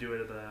and do it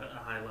at a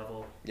high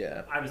level.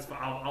 Yeah.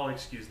 I'll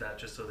excuse that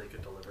just so they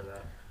could deliver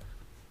that.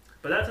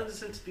 But that's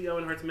since the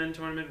Owen Hart's men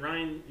tournament.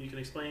 Ryan, you can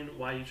explain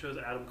why you chose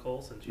Adam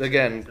Cole since you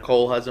again,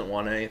 Cole hasn't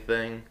won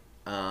anything,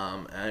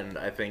 and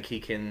I think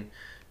he can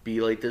be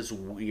like this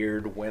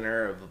weird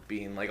winner of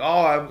being like, oh,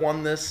 I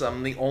won this.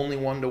 I'm the only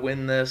one to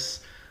win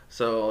this.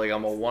 So like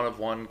I'm a one of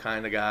one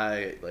kind of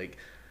guy. Like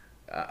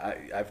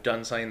I've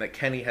done something that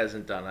Kenny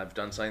hasn't done. I've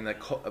done something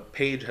that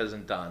Paige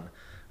hasn't done.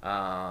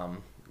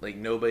 Like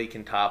nobody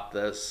can top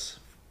this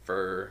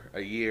for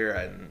a year,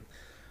 and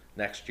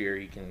next year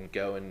he can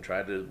go and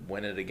try to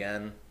win it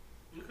again.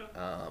 Okay.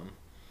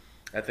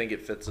 I think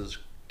it fits his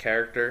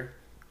character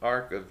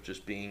arc of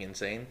just being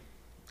insane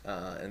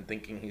and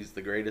thinking he's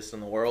the greatest in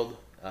the world,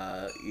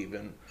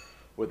 even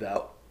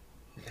without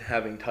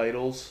having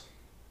titles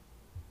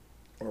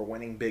or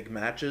winning big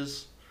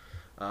matches.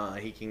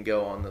 He can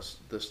go on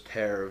this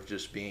tear of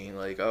just being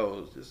like,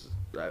 oh,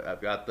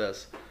 I've got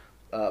this.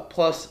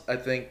 Plus, I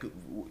think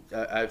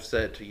I've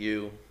said to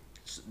you,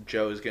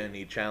 Joe is going to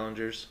need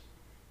challengers.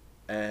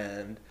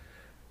 And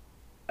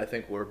I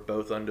think we're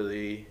both under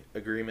the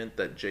agreement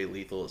that Jay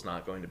Lethal is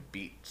not going to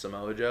beat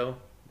Samoa Joe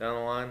down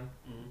the line.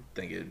 Mm-hmm. I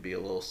think it'd be a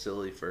little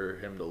silly for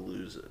him to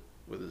lose it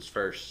with his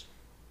first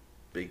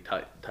big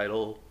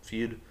title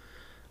feud.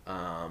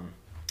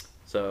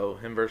 So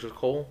him versus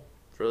Cole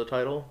for the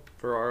title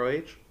for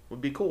ROH would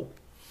be cool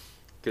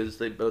because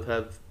they both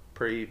have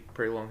pretty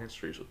long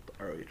histories with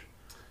ROH.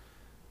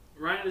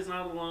 Ryan is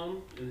not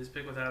alone in his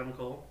pick with Adam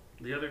Cole.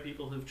 The other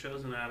people who've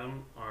chosen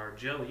Adam are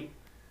Joey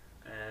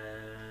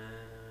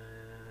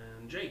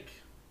and Jake.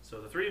 So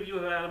the three of you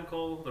have Adam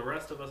Cole. The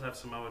rest of us have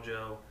Samoa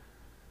Joe.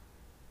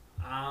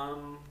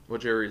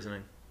 What's your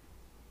reasoning?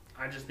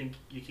 I just think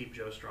you keep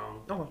Joe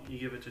strong. Oh. You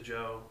give it to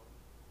Joe.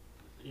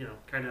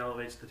 Kind of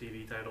elevates the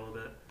TV title a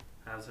bit.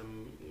 Has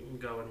him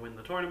go and win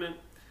the tournament.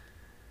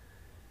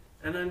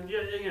 And then,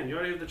 again, you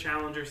already have the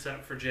challenger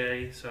set for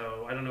Jay,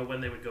 so I don't know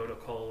when they would go to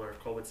Cole or if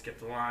Cole would skip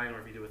the line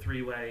or if you do a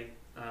three-way.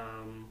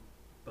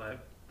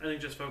 But I think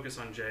just focus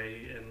on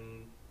Jay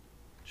and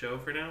Joe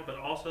for now, but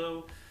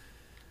also,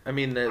 I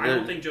mean, I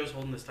don't think Joe's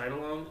holding this title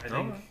long. I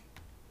think Okay.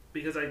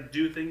 because I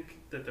do think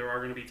that there are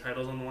going to be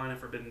titles on the line at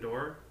Forbidden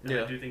Door, and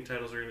I do think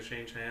titles are going to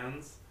change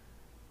hands.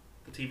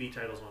 The TV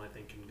titles one, I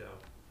think, can go.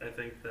 I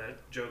think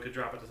that Joe could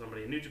drop it to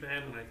somebody in New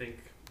Japan, and I think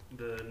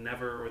the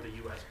Never or the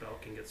U.S.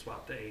 belt can get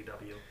swapped to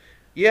AEW.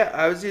 Yeah,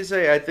 I was going to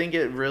say, I think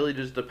it really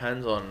just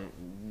depends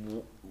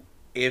on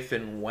if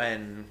and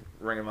when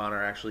Ring of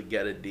Honor actually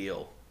get a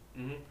deal.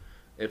 Mm-hmm.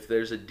 If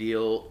there's a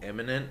deal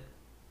imminent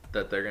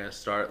that they're going to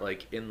start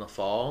like in the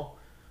fall,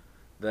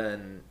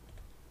 then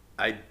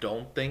I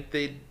don't think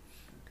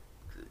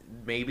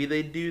maybe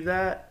they'd do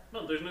that.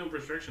 No, there's no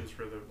restrictions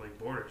for the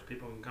borders.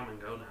 People can come and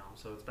go now,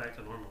 so it's back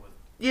to normal.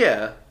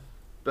 Yeah,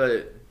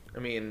 but I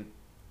mean,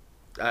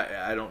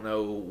 I don't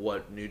know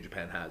what New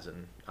Japan has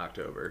in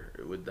October.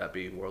 Would that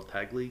be World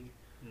Tag League?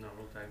 No,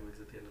 World Tag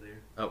League's at the end of the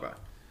year. Okay.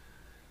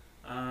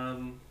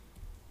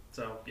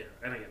 So yeah,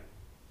 and again,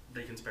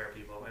 they can spare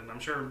people, and I'm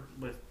sure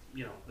with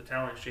the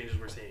talent exchanges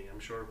we're seeing, I'm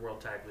sure World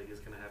Tag League is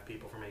going to have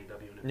people from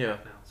AEW and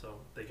Impact now, so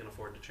they can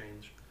afford to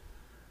change.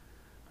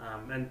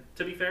 And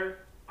to be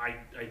fair, I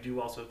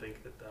do also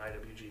think that the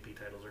IWGP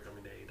titles are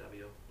coming to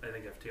AEW. I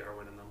think FTR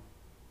winning them.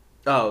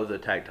 Oh, the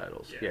tag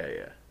titles.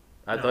 Yeah.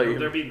 I thought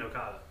they're beating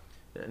Okada.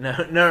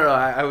 No.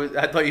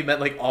 I thought you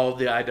meant like all of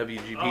the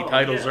IWGP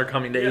titles are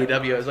coming to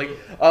AEW. I was like,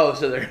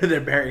 so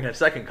they're burying a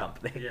second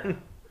company. Yeah.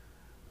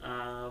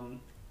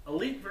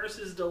 Elite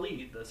versus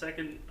Delete, the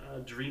second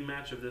dream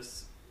match of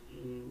this,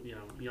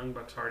 Young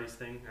Bucks Hardys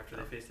thing after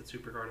they faced at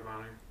Supercard of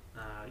Honor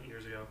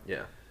years ago.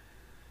 Yeah.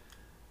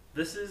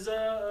 This is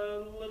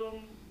a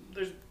little.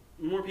 There's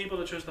more people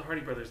that chose the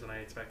Hardy Brothers than I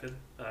expected.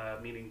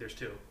 Meaning there's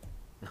two.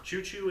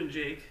 Choo Choo and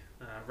Jake.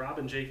 Rob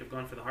and Jake have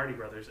gone for the Hardy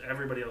Brothers.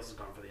 Everybody else has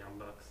gone for the Young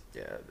Bucks.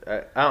 Yeah,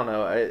 I don't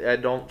know. I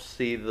don't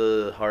see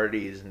the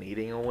Hardys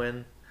needing a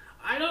win.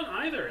 I don't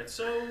either. It's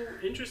so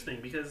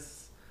interesting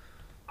because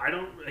I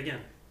don't. Again,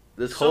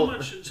 so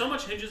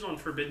much hinges on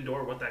Forbidden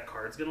Door what that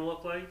card's gonna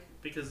look like,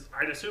 because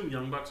I'd assume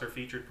Young Bucks are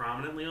featured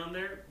prominently on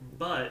there,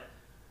 but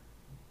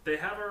they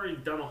have already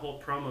done a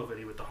whole promo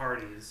video with the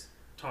Hardys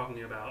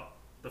talking about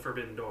the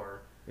Forbidden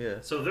Door.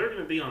 Yeah. So they're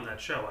gonna be on that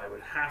show. I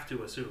would have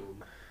to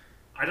assume.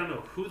 I don't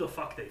know who the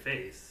fuck they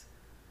face.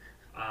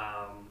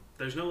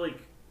 There's no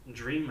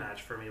dream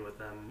match for me with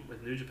them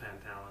with New Japan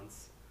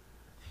talents.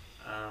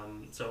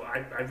 So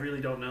I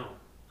really don't know.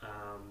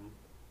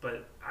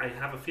 But I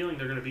have a feeling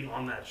they're going to be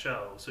on that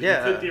show. So you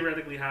could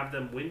theoretically have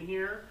them win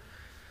here.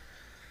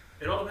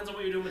 It all depends on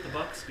what you're doing with the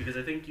Bucks, because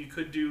I think you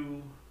could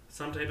do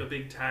some type of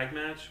big tag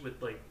match with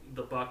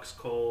the Bucks,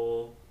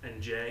 Cole, and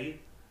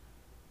Jay.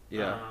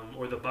 Yeah.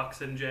 Or the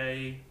Bucks and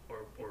Jay,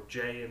 or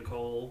Jay and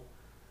Cole.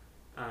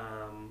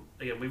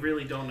 Again, we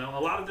really don't know. A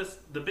lot of this,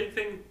 the big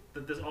thing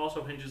that this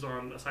also hinges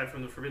on, aside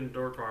from the Forbidden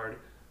Door card,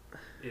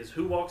 is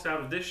who walks out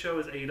of this show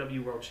as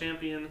AEW World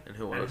Champion and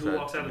who walks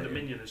out of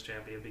Dominion as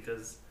champion,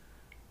 because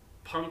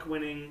Punk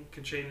winning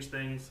could change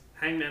things,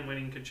 Hangman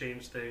winning could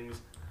change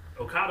things,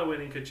 Okada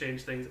winning could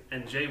change things,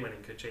 and Jay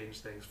winning could change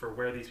things for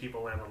where these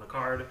people land on the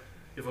card.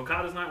 If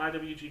Okada's not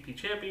IWGP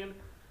champion,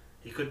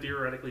 he could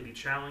theoretically be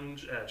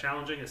challenging a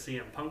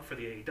CM Punk for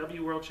the AEW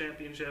World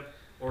Championship,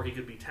 or he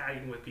could be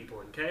tagging with people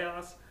in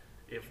Chaos.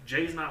 If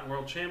Jay's not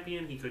world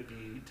champion, he could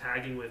be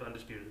tagging with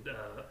Undisputed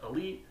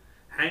Elite.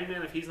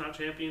 Hangman, if he's not the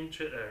champion,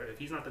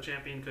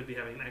 could be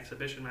having an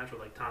exhibition match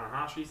with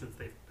Tanahashi, since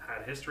they've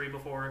had history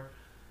before.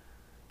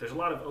 There's a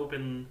lot of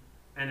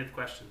open-ended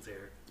questions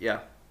here. Yeah.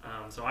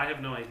 So I have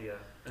no idea,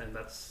 and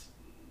that's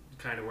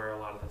kind of where a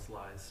lot of this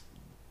lies.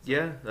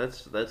 Yeah,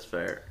 that's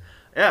fair.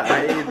 Yeah,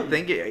 I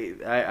think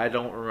I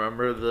don't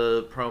remember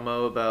the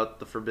promo about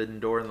the Forbidden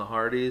Door and the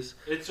Hardys.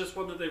 It's just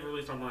one that they've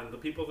released online. The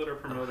people that are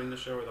promoting the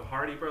show are the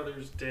Hardy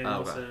Brothers,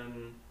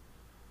 Danielson,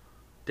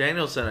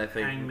 Danielson, I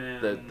think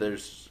Hangman, that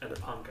there's and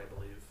Punk, I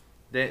believe.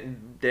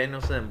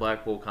 Danielson and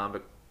Blackpool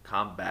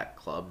Combat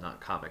Club,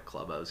 not Comic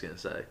Club. I was gonna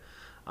say.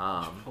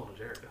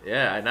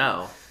 Yeah, I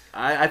know.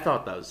 I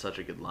thought that was such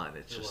a good line.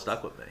 It just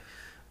stuck with me.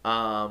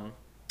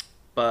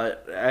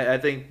 But I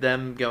think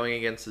them going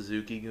against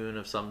Suzuki-gun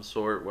of some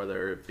sort,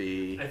 whether it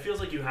be... It feels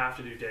like you have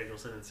to do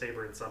Danielson and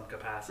Sabre in some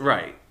capacity.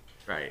 Right.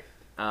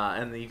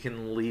 And you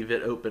can leave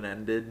it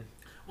open-ended.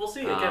 We'll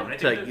see. Again, I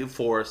think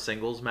for a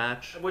singles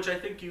match. Which I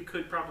think you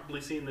could probably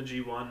see in the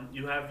G1.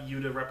 You have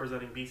Yuta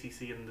representing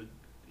BCC in the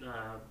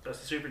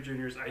Best of Super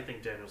Juniors. I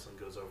think Danielson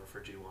goes over for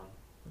G1.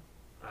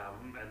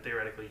 And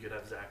theoretically, you could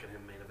have Zach and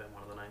him main event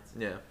one of the nights.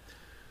 Yeah.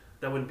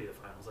 That wouldn't be the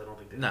finals. I don't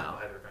think they'd have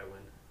either guy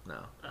win.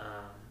 No.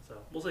 So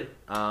we'll see.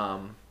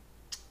 But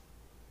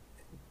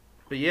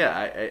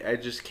yeah, I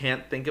just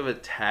can't think of a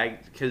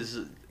tag, because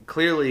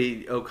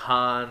clearly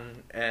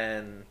Okan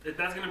and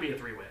that's going to be a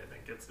three-way. I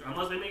think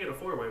unless they make it a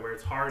four-way where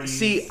it's Hardy.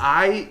 See,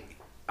 I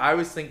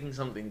was thinking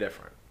something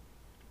different.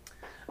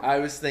 I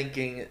was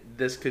thinking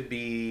this could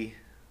be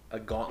a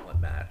gauntlet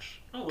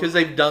match, because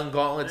they've done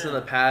gauntlets in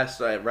the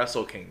past at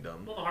Wrestle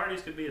Kingdom. Well, the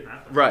Hardys could be in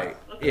that. Right.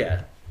 Okay.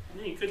 Yeah.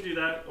 You could do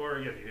that, or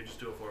you could just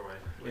do a four-way.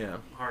 Yeah.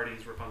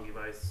 Hardys, Roppongi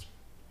Vice.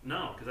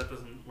 No, because that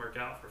doesn't work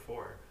out for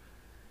four.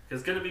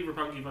 Because it's going to be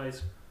Roppongi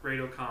Vice, Great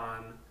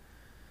O'Khan.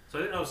 So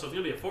it's going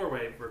to be a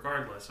 4-way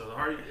regardless. So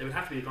it would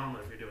have to be a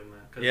gauntlet if you're doing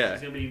that. Because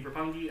it's going to be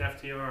Roppongi,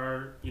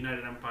 FTR,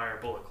 United Empire,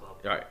 Bullet Club.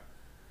 Right.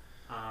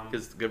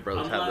 Because the Good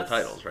Brothers have the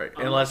titles, right?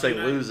 Unless they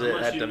lose it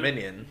at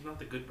Dominion. Not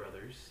the Good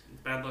Brothers.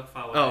 Bad Luck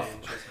Fale.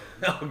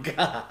 Oh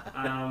God.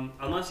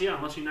 Unless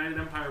United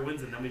Empire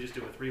wins it, then we just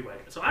do a 3-way.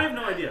 So I have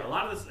no idea. A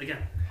lot of this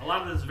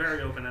is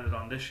very open-ended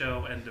on this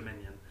show and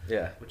Dominion.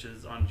 Yeah. Which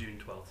is on June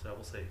 12th, so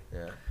we'll see.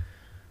 Yeah.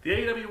 The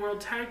AEW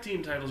World Tag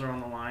Team titles are on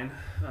the line,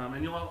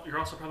 and you're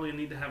also probably going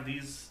to need to have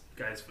these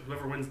guys,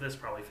 whoever wins this,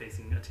 probably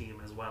facing a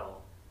team as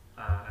well.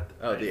 The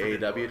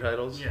AEW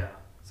titles? Yeah,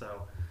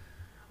 so,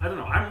 I don't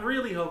know. I'm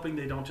really hoping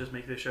they don't just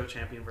make this show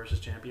champion versus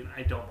champion.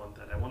 I don't want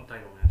that. I want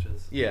title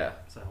matches. Yeah.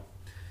 So,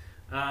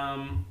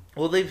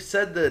 well, they've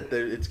said that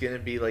it's going to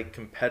be, like,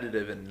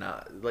 competitive and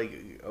not,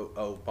 like,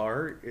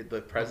 Bart,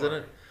 the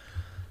president,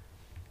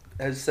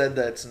 has said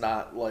that's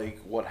not, like,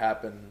 what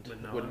happened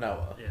with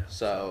Noah. Yeah.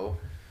 So...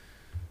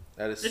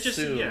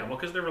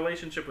 because their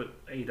relationship with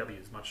AEW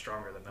is much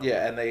stronger than that.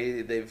 Yeah, and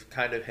they've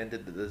kind of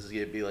hinted that this is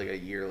going to be like a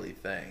yearly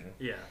thing.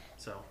 Yeah,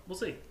 so we'll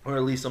see. Or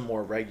at least a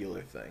more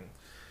regular thing.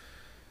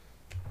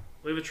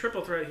 We have a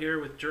triple threat here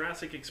with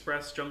Jurassic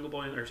Express, Jungle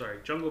Boy and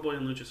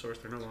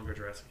Luchasaurus. They're no longer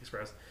Jurassic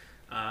Express.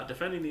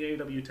 Defending the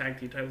AEW Tag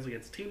Team titles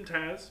against Team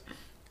Taz.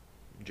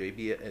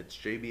 It's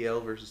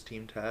JBL versus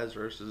Team Taz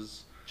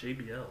versus...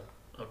 JBL?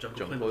 Oh,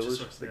 Jungle Boy and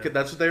Luchasaurus. Yeah.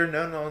 That's what they were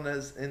known on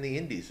as in the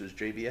Indies, was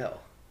JBL.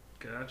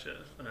 Gotcha.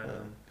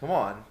 Come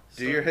on,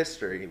 do your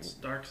history.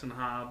 Starks and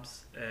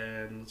Hobbs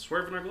and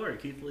Swerve in Our Glory,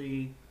 Keith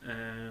Lee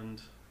and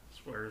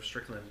Swerve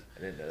Strickland. I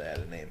didn't know they had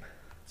a name.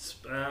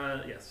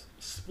 Yes.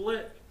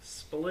 Split.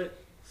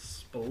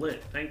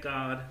 Thank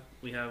God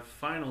we have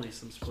finally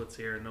some splits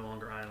here, no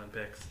longer island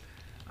picks,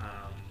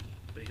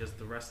 because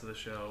the rest of the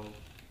show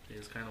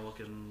is kind of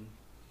looking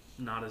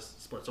not as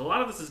split. So a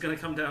lot of this is going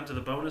to come down to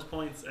the bonus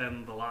points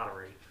and the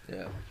lottery.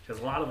 Yeah.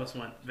 Because a lot of us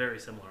went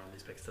very similar on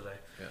these picks today.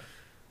 Yeah.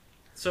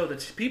 So the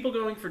people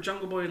going for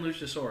Jungle Boy and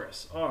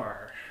Luchasaurus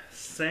are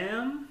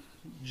Sam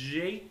and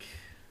Jake.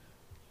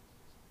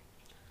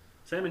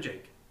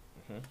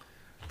 Mm-hmm.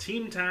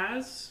 Team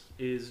Taz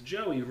is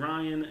Joey,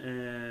 Ryan,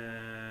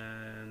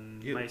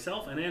 and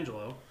myself, and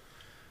Angelo.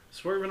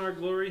 Swerve in Our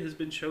Glory has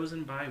been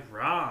chosen by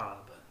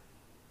Rob.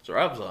 So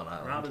Rob's on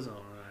island. Rob is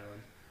on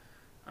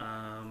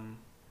island.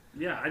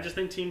 I just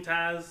think Team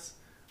Taz,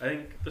 I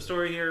think the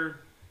story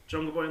here...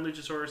 Jungle Boy and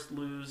Luchasaurus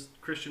lose.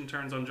 Christian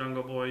turns on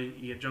Jungle Boy.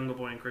 You get Jungle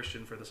Boy and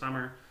Christian for the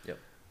summer. Yep.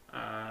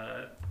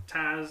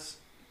 Team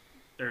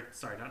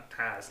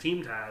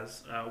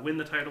Taz win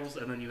the titles,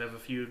 and then you have a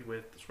feud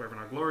with Swerve and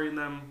Our Glory in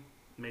them.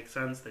 Makes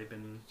sense. They've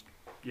been,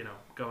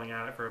 going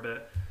at it for a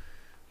bit.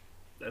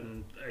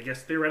 And I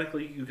guess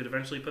theoretically you could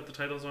eventually put the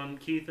titles on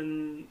Keith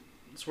and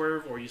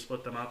Swerve, or you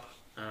split them up.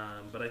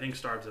 But I think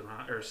Starks and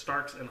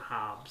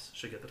Hobbs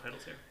should get the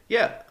titles here.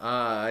 Yeah,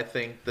 I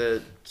think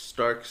that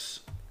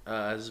Starks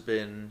has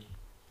been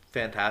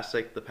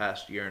fantastic the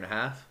past year and a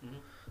half.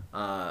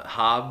 Mm-hmm.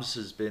 Hobbs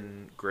has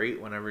been great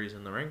whenever he's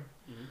in the ring.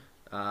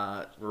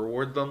 Mm-hmm.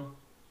 Reward them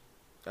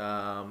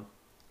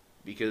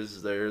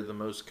because they're the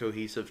most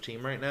cohesive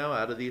team right now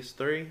out of these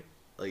three.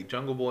 Like,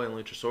 Jungle Boy and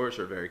Luchasaurus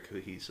are very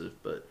cohesive,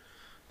 but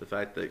the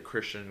fact that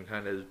Christian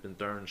kind of has been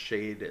throwing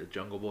shade at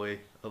Jungle Boy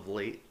of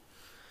late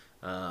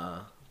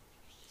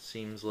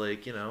seems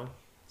like,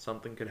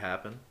 something could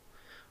happen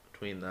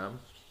between them.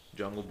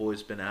 Jungle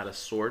Boy's been out of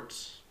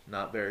sorts,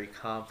 not very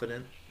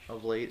confident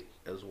of late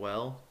as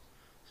well.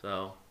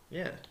 So,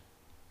 yeah,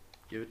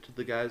 give it to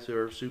the guys who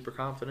are super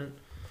confident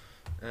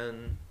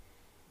and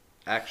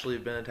actually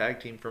have been a tag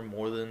team for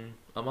more than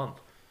a month.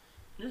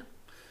 Yeah,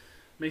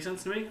 makes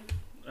sense to me.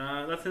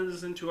 That sends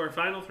us into our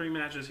final three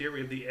matches here.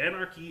 We have the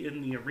Anarchy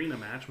in the Arena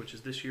match, which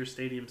is this year's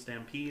Stadium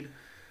Stampede.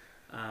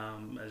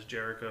 As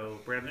Jericho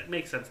branded, it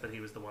makes sense that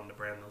he was the one to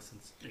brand this,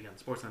 since, again,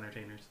 sports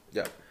entertainers.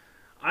 Yeah.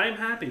 I'm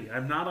happy.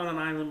 I'm not on an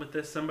island with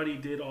this. Somebody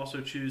did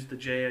also choose the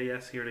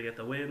JAS here to get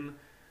the win,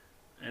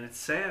 and it's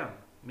Sam.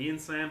 Me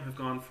and Sam have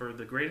gone for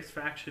the greatest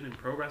faction in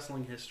pro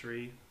wrestling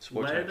history.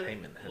 Sports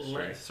entertainment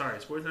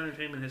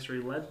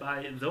history, led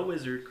by The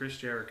Wizard, Chris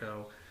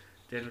Jericho,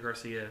 Daniel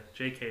Garcia,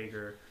 Jake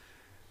Hager,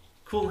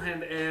 Cool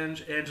Hand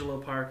Ange, Angelo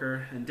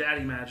Parker, and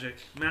Daddy Magic,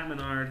 Matt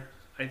Menard.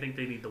 I think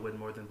they need the win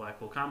more than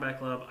Blackpool Combat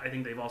Club. I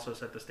think they've also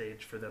set the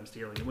stage for them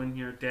stealing the win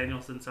here.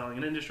 Danielson selling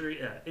an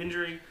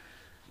injury.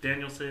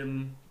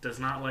 Danielson does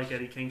not like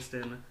Eddie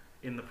Kingston.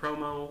 In the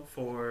promo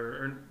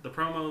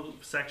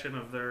section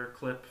of their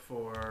clip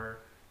for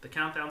the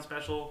Countdown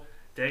special,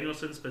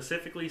 Danielson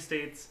specifically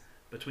states,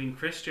 between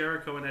Chris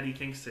Jericho and Eddie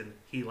Kingston,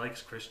 he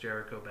likes Chris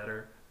Jericho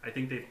better. I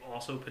think they've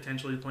also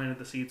potentially planted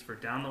the seeds for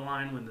down the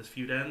line when this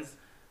feud ends.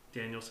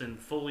 Danielson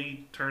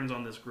fully turns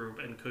on this group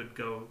and could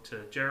go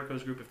to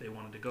Jericho's group if they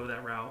wanted to go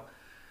that route.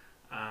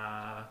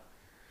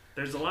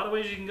 There's a lot of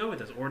ways you can go with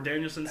this. Or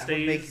Danielson stays... That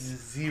would make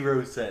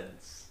zero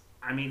sense.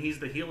 I mean, he's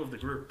the heel of the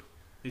group.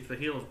 He's the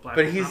heel of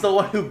Blackpool. But he's the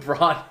one who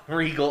brought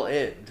Regal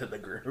into the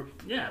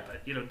group. Yeah,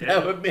 but,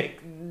 that would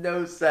make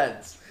no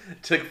sense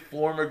to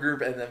form a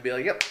group and then be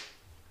like, yep,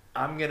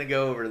 I'm going to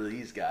go over to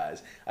these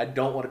guys. I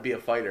don't want to be a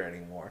fighter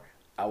anymore.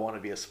 I want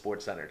to be a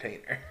sports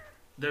entertainer.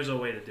 There's a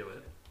way to do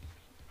it.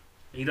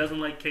 He doesn't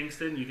like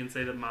Kingston. You can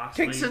say that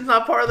Moxley... Kingston's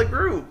not part of the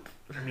group.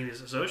 I mean,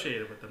 he's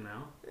associated with them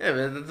now. Yeah,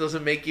 but that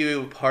doesn't make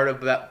you part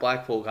of that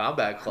Blackpool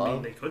Combat Club. I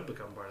mean, they could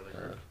become part of the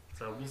group.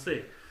 So we'll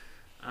see.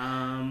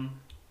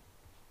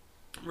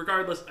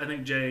 Regardless, I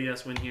think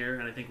JAS win here,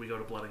 and I think we go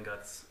to Blood and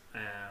Guts.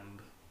 And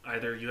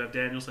either you have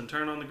Danielson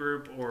turn on the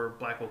group, or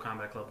Blackpool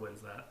Combat Club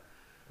wins that.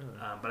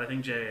 But I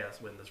think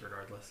JAS win this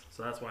regardless.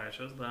 So that's why I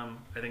chose them.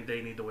 I think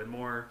they need to win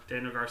more.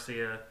 Daniel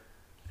Garcia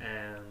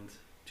and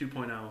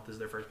 2.0, this is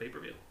their first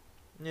pay-per-view.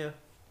 Yeah.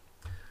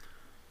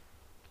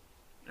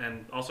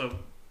 And also,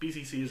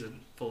 BCC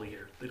isn't fully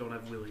here. They don't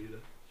have Willie either.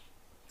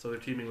 So they're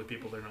teaming with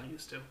people they're not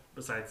used to,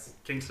 besides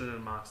Kingston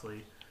and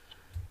Moxley.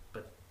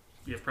 But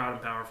you have Proud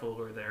and Powerful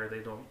who are there. They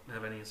don't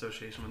have any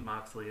association with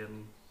Moxley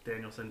and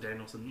Danielson.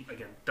 Danielson,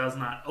 again, does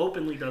not It's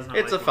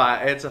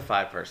like it's a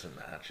 5-person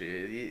match.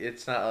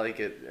 It's not like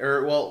it.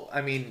 Or well,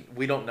 I mean,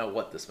 we don't know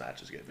what this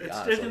match is going to be.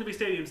 It's going to be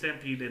Stadium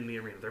Stampede in the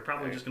arena. They're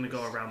probably just going to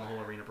go around the whole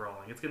arena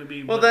brawling. It's going to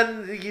be. Well,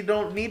 then you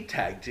don't need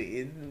tag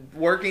team.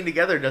 Working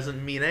together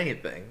doesn't mean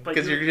anything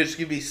because you're just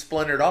going to be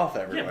splintered off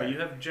everywhere. Yeah, but you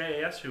have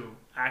JAS who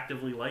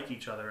actively like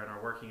each other and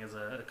are working as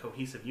a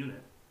cohesive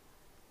unit.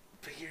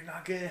 But you're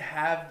not going to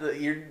have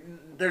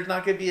there's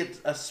not going to be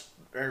a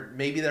or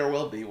maybe there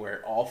will be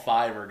where all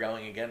 5 are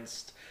going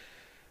against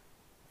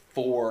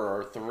 4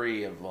 or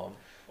 3 of them.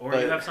 Or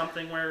you have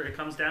something where it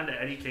comes down to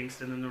Eddie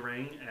Kingston in the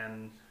ring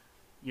and,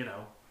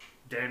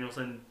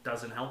 Danielson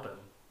doesn't help him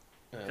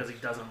because he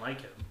doesn't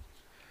like him.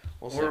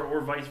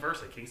 Or vice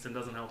versa. Kingston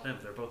doesn't help him.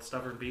 They're both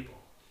stubborn people.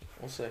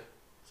 We'll see.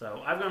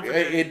 So I've gone for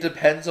it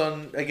depends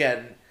on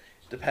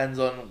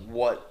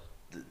what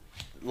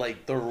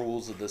the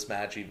rules of this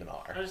match even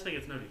are. I just think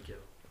it's no DQ.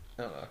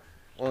 I don't know.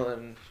 Well,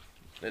 then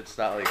it's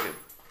not like it.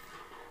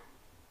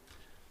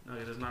 No,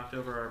 it has knocked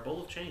over our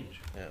bowl of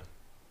change. Yeah.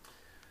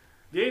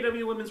 The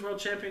AEW Women's World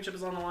Championship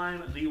is on the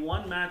line. The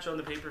one match on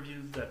the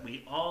pay-per-view that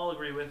we all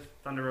agree with,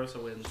 Thunder Rosa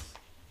wins.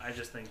 I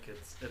just think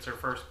it's her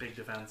first big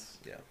defense.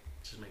 Yeah. It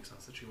just makes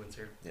sense that she wins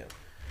here. Yeah.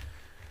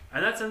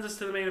 And that sends us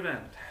to the main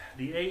event.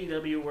 The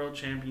AEW World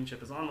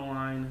Championship is on the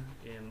line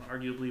in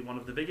arguably one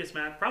of the biggest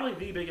match, probably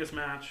the biggest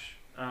match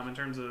in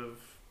terms of,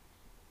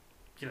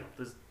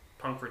 this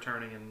Punk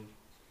returning and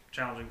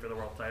challenging for the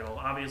world title.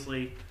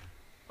 Obviously,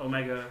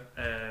 Omega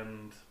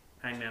and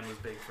Hangman was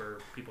big for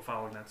people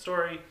following that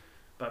story,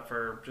 but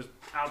for just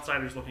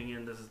outsiders looking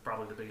in, this is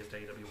probably the biggest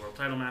AEW world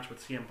title match with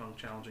CM Punk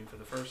challenging for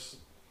the first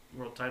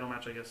world title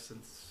match, I guess,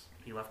 since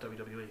he left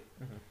WWE.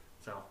 Mm-hmm.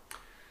 So,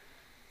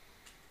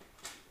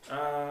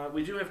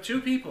 we do have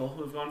 2 people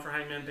who have gone for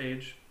Hangman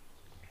Page,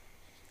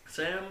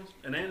 Sam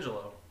and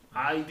Angelo.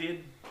 I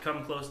did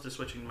come close to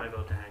switching my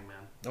vote to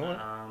Hangman.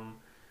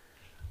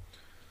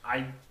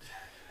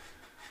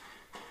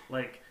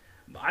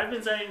 I've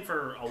been saying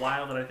for a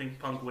while that I think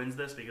Punk wins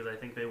this because I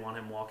think they want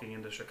him walking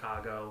into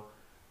Chicago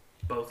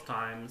both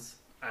times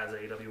as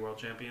AEW World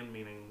Champion,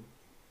 meaning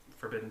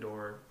Forbidden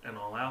Door and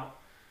All Out.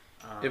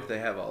 If they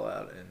have All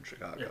Out in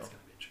Chicago. It's going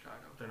to be in Chicago.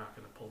 They're not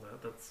going to pull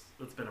that.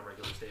 That's been a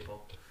regular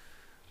staple.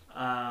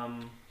 I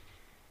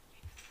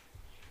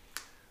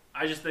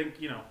just think,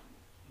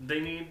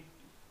 they need...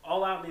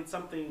 All Out needs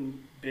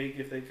something big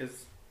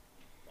because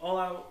All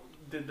Out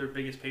did their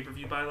biggest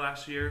pay-per-view buy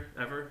last year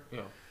ever.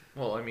 Yeah.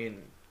 Well, I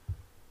mean,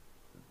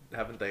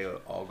 haven't they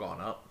all gone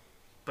up?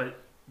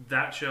 But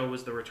that show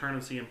was the return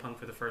of CM Punk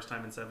for the first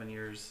time in 7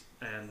 years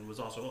and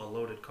was also a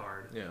loaded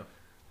card. Yeah.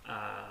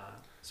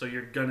 So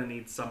you're going to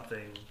need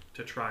something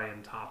to try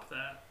and top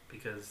that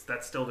because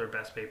that's still their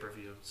best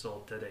pay-per-view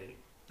sold to date.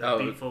 That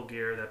beat Full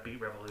Gear, that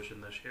beat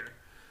Revolution this year.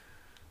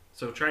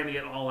 So trying to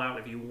get All Out,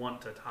 if you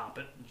want to top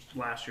it,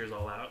 last year's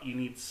All Out, you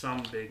need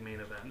some big main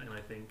event. And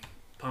I think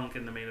Punk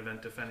in the main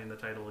event defending the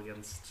title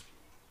against,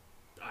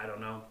 I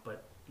don't know,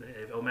 but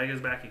if Omega's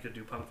back, you could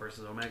do Punk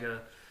versus Omega.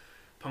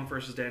 Punk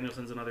versus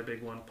Danielson's another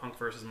big one. Punk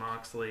versus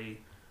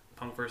Moxley.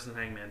 Punk versus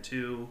Hangman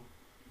 2.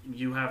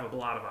 You have a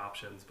lot of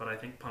options, but I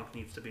think Punk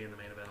needs to be in the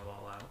main event of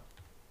All Out.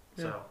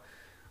 Yeah. So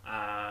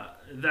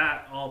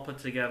that all put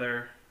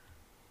together,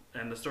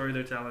 and the story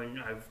they're telling,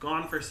 I've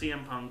gone for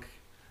CM Punk.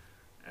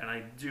 And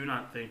I do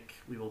not think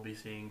we will be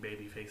seeing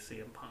babyface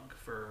CM Punk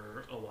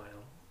for a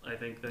while. I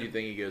think that. Do you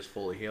think he goes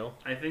fully heel?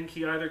 I think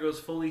he either goes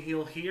fully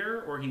heel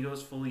here or he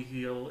goes fully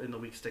heel in the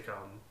weeks to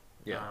come.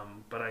 Yeah.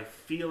 But I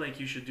feel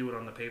like you should do it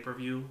on the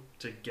pay-per-view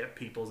to get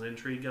people's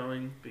intrigue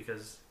going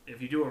because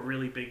if you do a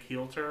really big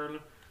heel turn,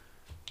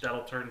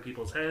 that'll turn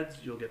people's heads.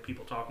 You'll get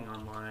people talking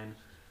online,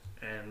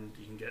 and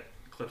you can get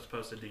clips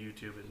posted to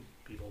YouTube, and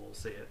people will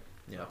see it.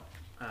 Yeah.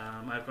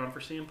 I've gone for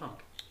CM Punk,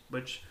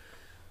 which.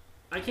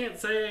 I can't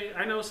say...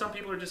 I know some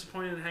people are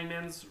disappointed in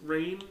Hangman's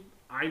reign.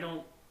 I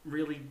don't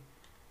really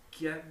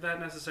get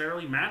that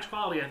necessarily. Match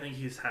quality, I think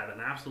he's had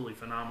an absolutely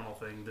phenomenal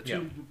thing. The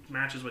 2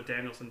 matches with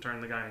Danielson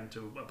turned the guy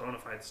into a bona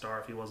fide star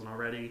if he wasn't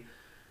already.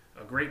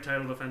 A great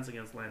title defense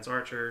against Lance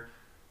Archer.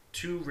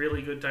 2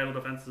 really good title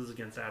defenses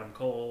against Adam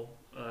Cole.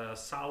 A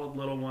solid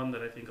little one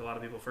that I think a lot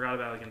of people forgot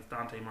about against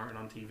Dante Martin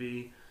on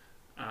TV.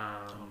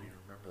 I don't even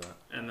remember that.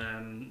 And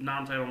then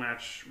non-title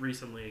match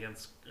recently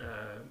against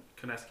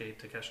Konosuke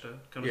Takeshita.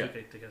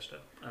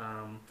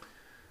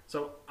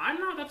 So I'm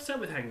not upset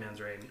with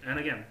Hangman's reign. And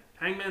again,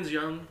 Hangman's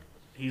young.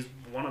 He's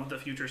one of the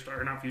future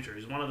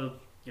he's one of the,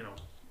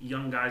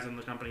 young guys in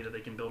the company that they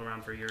can build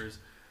around for years.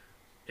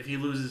 If he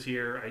loses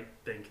here, I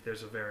think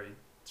there's a very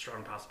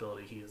strong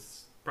possibility he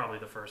is probably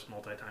the first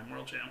multi-time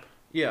world champ.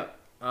 Yeah.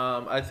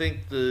 I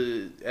think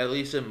at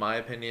least in my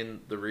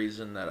opinion, the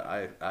reason that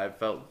I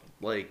felt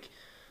like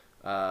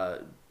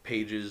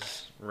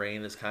Paige's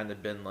reign has kind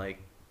of been like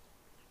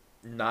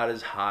not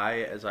as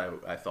high as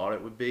I thought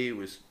it would be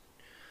was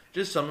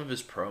just some of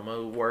his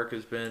promo work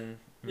has been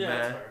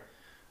that's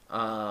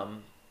fair.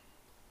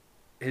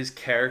 His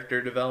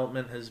character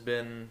development has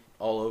been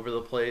all over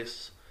the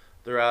place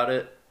throughout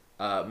it.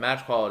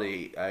 Match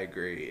quality, I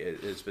agree,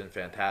 it's been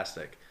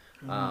fantastic.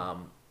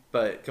 Mm-hmm.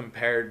 But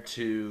compared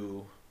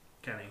to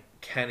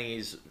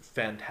Kenny's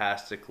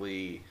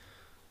fantastically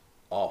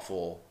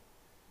awful.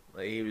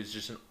 Like, he was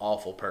just an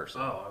awful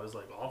person. Oh, I was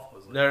like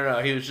awful. No.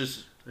 He was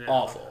just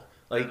awful.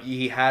 Like,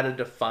 he had a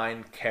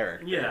defined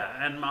character.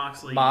 Yeah, and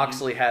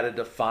Moxley had a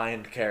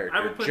defined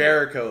character.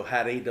 Jericho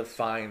had a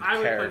defined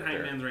character. I would put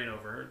Hangman's reign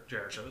over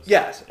Jericho's.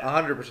 Yes,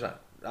 100%.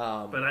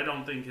 But I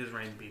don't think his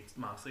reign beats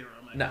Moxley or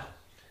Omega.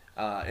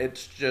 No.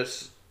 It's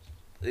just,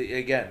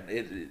 again,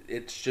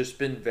 it's just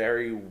been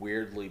very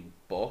weirdly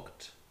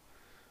booked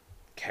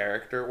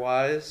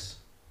character-wise,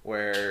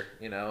 where,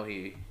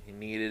 he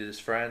needed his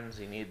friends,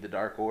 he needed the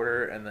Dark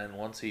Order, and then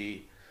once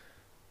he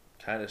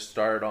kind of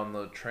started on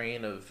the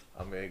train of,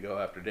 I'm going to go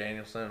after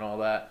Danielson and all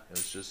that, it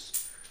was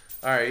just,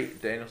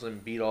 alright,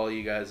 Danielson beat all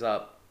you guys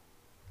up.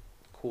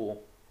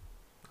 Cool.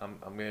 I'm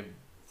going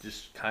to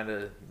just kind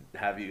of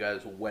have you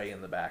guys way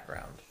in the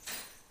background.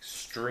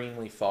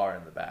 Extremely far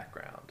in the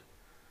background.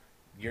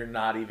 You're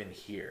not even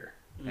here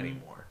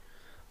anymore.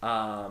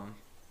 And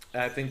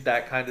I think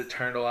that kind of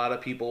turned a lot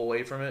of people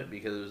away from it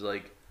because it was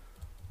like,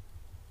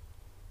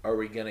 are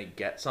we going to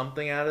get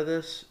something out of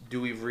this?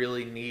 Do we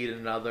really need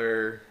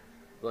another,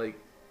 like...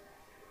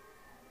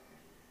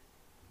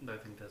 I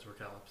think that's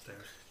Raquel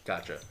upstairs.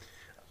 Gotcha.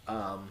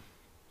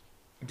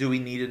 Do we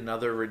need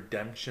another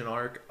redemption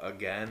arc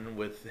again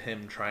with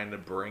him trying to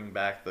bring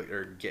back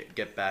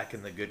get back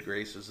in the good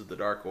graces of the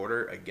Dark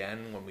Order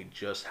again when we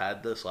just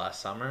had this last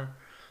summer?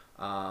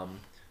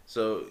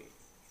 So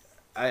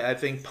I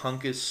think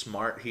Punk is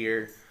smart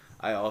here.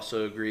 I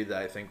also agree that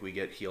I think we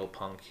get heel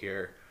Punk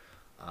here.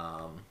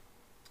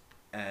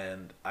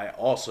 And I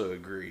also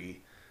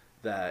agree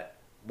that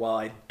while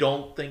I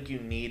don't think you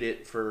need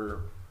it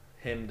for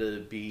him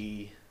to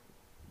be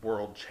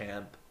world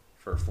champ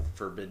for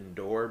Forbidden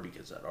Door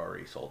because that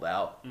already sold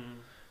out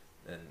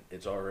and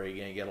it's already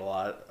going to get a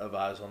lot of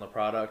eyes on the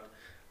product,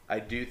 I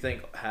do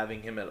think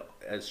having him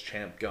as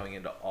champ going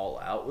into All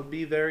Out would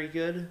be very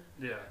good.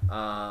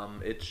 Yeah.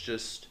 It's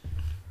just,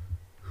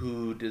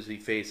 who does he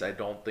face? I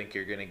don't think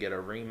you're going to get a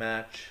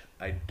rematch.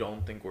 I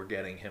don't think we're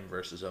getting him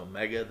versus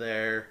Omega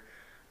there.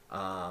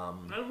 I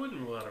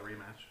wouldn't rule out a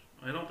rematch.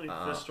 I don't think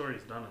this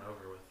story's done and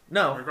over with.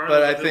 No,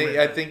 but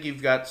I think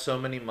you've got so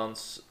many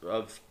months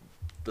of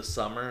the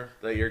summer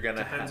that you're gonna.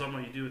 Depends on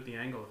what you do with the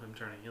angle of him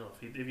turning heel.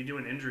 If you do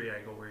an injury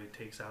angle where he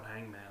takes out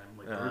Hangman and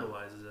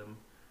brutalizes him,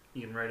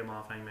 you can write him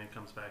off. Hangman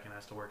comes back and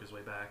has to work his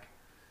way back.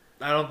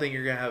 I don't think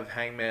you're gonna have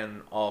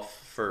Hangman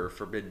off for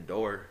Forbidden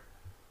Door.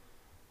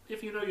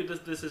 If you know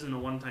this isn't a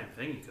one-time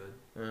thing, you could.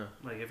 Yeah.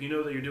 Like if you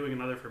know that you're doing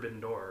another Forbidden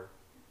Door,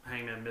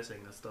 Hangman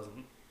missing this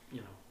doesn't,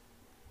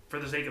 for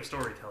the sake of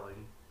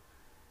storytelling.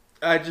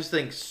 I just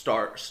think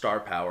star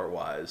power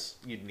wise,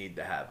 you'd need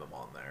to have him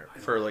on there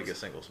for like a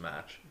singles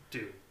match.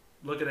 Dude,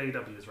 look at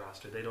AEW's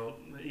roster. They don't.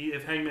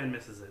 If Hangman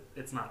misses it,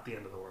 it's not the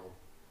end of the world.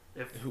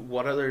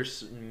 What other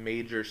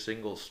major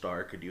singles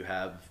star could you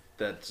have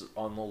that's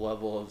on the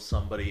level of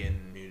somebody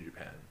in New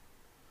Japan?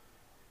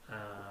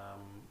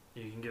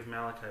 You can give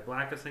Malachi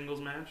Black a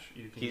singles match.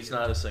 He's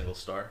not a single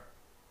star.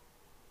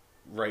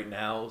 Right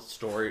now,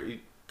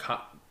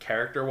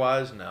 character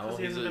wise, no. Because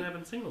he hasn't been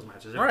having singles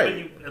matches.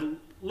 Right.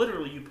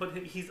 You put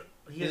him. He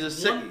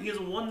has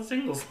one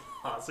singles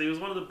loss. So he was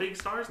one of the big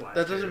stars last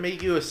year. That doesn't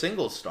make you a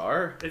single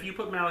star. If you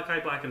put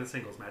Malachi Black in a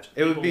singles match,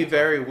 it would be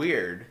very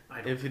weird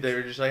if they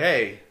were just like,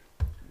 hey,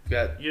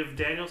 you have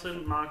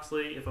Danielson,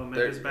 Moxley. If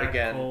Omega's back,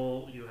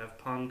 Cole. You have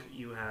Punk.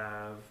 You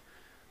have.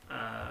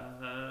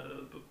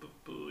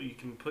 You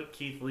can put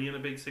Keith Lee in a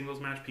big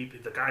singles match.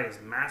 The guy is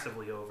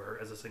massively over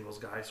as a singles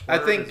guy.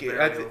 Swerve is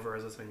very over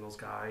as a singles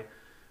guy.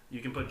 You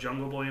can put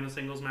Jungle Boy in a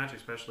singles match,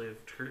 especially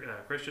if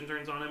Christian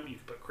turns on him. You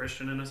can put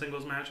Christian in a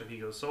singles match if he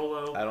goes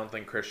solo. I don't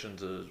think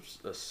Christian's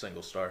a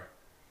single star.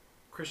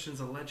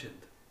 Christian's a legend.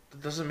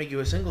 That doesn't make you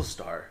a single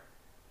star.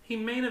 He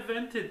main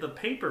evented the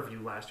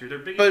pay-per-view last year. Their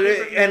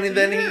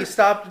biggest he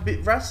stopped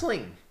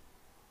wrestling.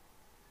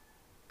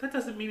 That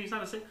doesn't mean he's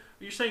not a single.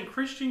 You're saying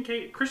Christian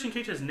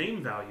Cage has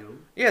name value.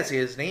 Yes, he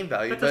has name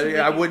value, but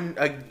I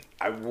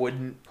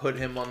wouldn't put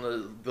him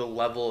on the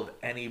level of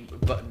any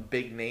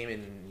big name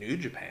in New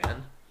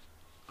Japan.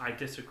 I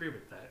disagree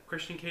with that.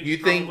 Christian Cage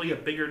is probably a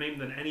bigger name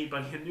than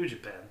anybody in New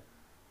Japan.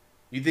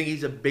 You think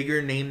he's a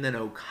bigger name than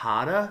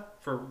Okada?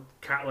 For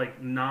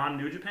like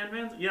non-New Japan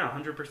fans? Yeah,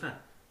 100%.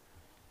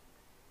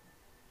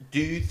 Do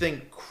you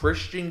think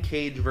Christian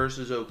Cage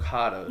versus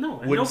Okada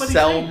would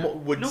sell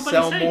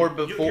more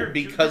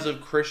because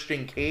of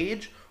Christian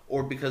Cage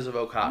or because of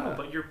Okada? No,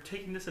 but you're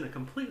taking this in a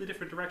completely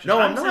different direction. No,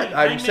 I'm not.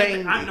 I'm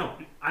saying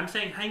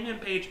Hangman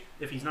Page,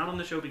 if he's not on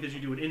the show because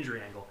you do an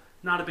injury angle,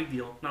 not a big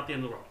deal, not the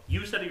end of the world.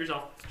 You said it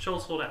yourself, show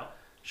sold out.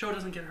 Show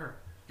doesn't get hurt.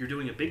 You're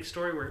doing a big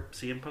story where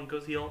CM Punk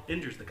goes heel,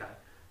 injures the guy.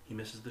 He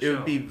misses the show. It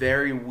would be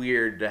very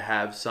weird to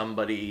have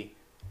somebody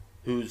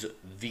who's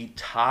the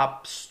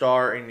top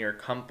star in your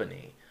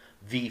company,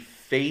 the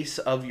face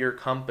of your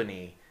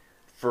company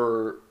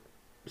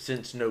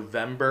since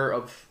November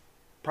of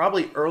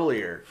probably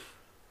earlier.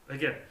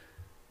 Again.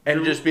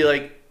 And just be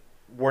like,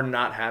 we're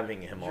not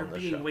having him on the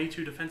show. You're being way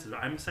too defensive.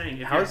 I'm saying...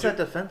 How is that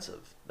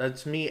defensive?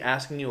 That's me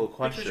asking you a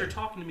question. Because you're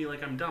talking to me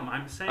like I'm dumb.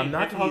 I'm saying... I'm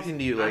not talking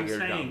to you like you're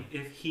dumb. I'm saying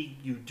if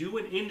you do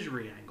an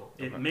injury angle,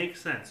 it makes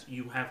sense.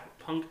 You have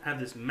Punk have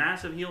this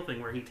massive heel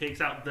thing where he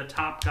takes out the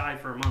top guy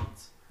for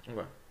months.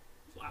 Okay.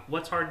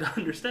 What's hard to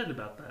understand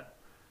about that?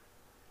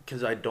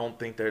 Because I don't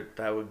think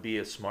that would be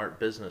a smart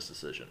business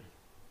decision.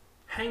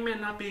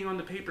 Hangman not being on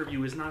the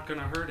pay-per-view is not going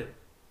to hurt it.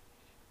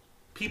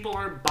 People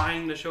aren't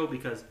buying the show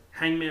because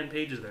Hangman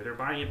Page is there. They're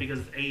buying it because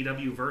it's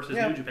AEW versus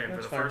New Japan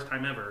for the first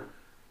time ever.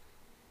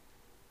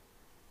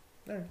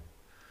 Yeah.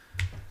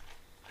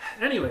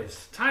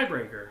 Anyways,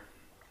 tiebreaker.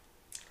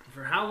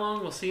 For how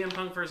long will CM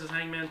Punk versus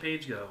Hangman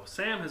Page go?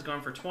 Sam has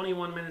gone for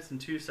 21 minutes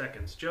and 2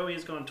 seconds. Joey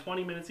has gone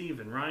 20 minutes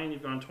even. Ryan,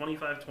 you've gone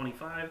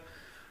 25-25.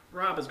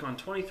 Rob has gone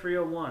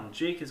 23-01.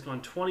 Jake has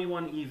gone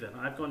 21 even.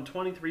 I've gone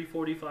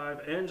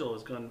 23-45. Angela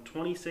has gone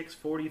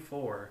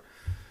 26-44.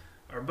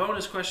 Our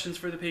bonus questions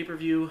for the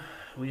pay-per-view,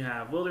 we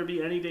have, will there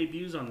be any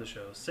debuts on the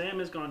show? Sam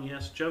has gone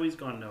yes. Joey's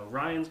gone no.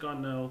 Ryan's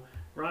gone no.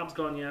 Rob's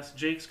gone yes.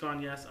 Jake's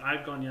gone yes.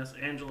 I've gone yes.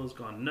 Angela's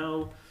gone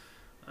no.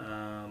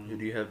 Who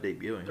do you have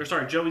debuting? Or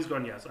sorry, Joey's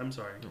gone yes. I'm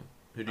sorry.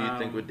 Who do you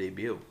think would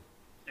debut?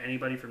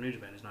 Anybody from New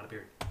Japan has not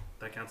appeared.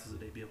 That counts as a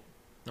debut.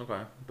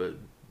 Okay, but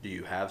do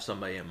you have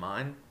somebody in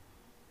mind?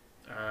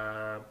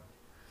 No,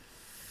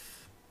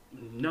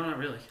 not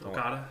really.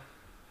 Okada.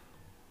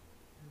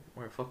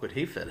 Where the fuck would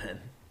he fit in?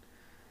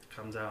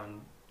 Comes out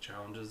and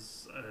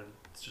challenges,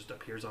 just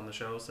appears on the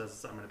show,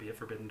 says, I'm going to be at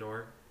Forbidden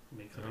Door,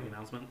 makes a big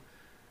announcement.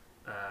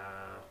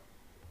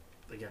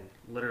 Again,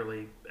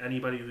 literally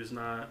anybody who's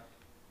not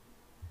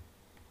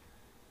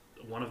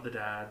one of the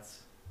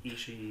dads,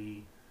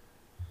 Ishii,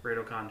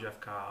 Great Khan, Jeff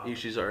Cobb.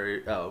 Ishii's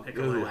already,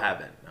 who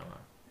haven't. No.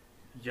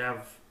 You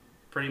have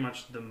pretty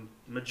much the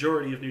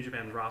majority of New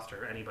Japan's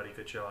roster. Anybody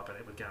could show up and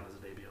it would count as a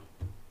debut.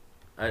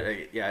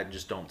 I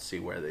just don't see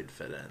where they'd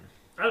fit in.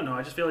 I don't know.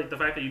 I just feel like the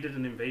fact that you did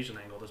an invasion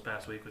angle this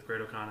past week with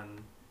Great Khan and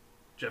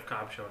Jeff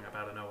Cobb showing up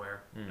out of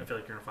nowhere, I feel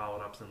like you're going to follow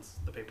it up since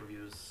the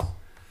pay-per-view's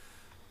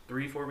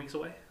 3-4 weeks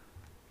away.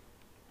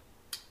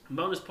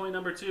 Bonus point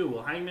number 2.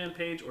 Will Hangman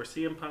Page or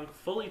CM Punk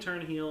fully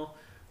turn heel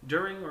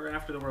during or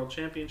after the World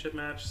Championship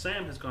match?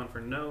 Sam has gone for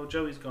no.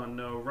 Joey's gone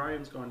no.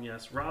 Ryan's gone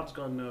yes. Rob's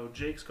gone no.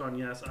 Jake's gone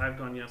yes. I've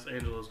gone yes.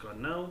 Angela's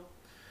gone no.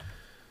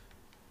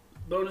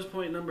 Bonus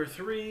point number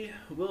 3.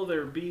 Will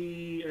there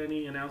be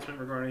any announcement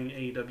regarding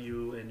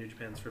AEW and New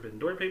Japan's Forbidden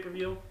Door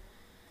pay-per-view?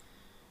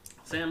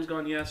 Sam's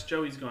gone yes.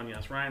 Joey's gone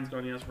yes. Ryan's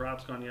gone yes.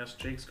 Rob's gone yes.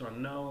 Jake's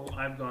gone no.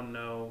 I've gone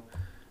no.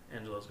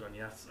 Angela's gone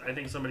yes. I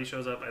think somebody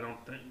shows up. I don't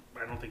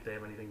think they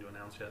have anything to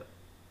announce yet.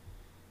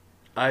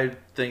 I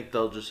think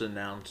they'll just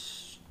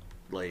announce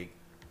like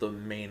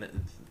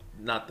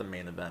not the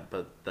main event,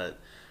 but that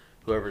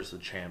whoever's the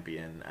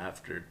champion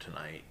after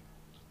tonight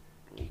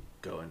will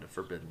go into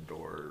Forbidden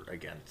Door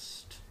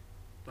against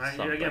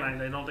something. Again,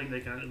 I don't think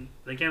they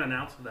can't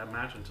announce that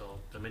match until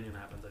Dominion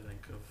happens, I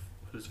think, of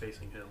who's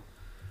facing who.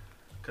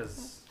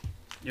 Because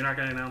you're not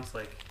going to announce,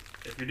 like,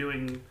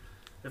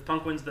 if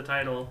Punk wins the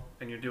title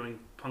and you're doing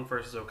Punk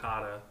versus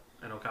Okada,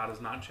 and Okada's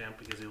not champ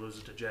because he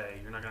loses to Jay,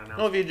 you're not going to announce...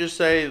 Well, if you just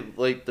say,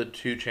 like, the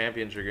two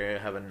champions are going to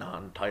have a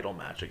non-title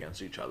match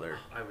against each other.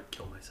 I would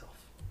kill myself.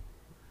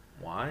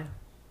 Why?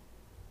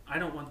 I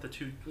don't want the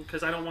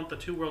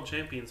two world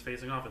champions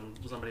facing off and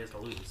somebody has to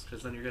lose.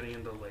 Because then you're getting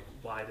into, like,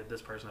 why did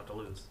this person have to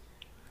lose?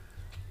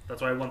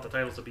 That's why I want the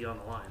titles to be on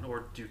the line.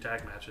 Or do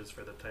tag matches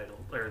for the title,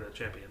 or the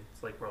champions,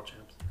 like world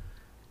champs.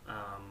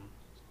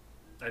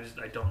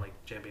 I don't like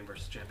champion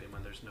versus champion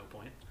when there's no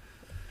point.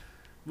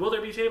 Will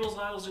there be tables,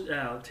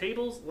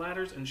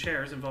 ladders, and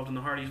chairs involved in the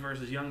Hardys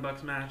versus Young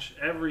Bucks match?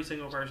 Every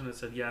single person has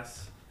said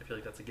yes. I feel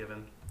like that's a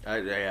given.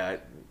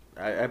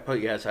 I put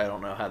yes. I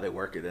don't know how they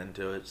work it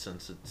into it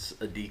since it's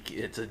a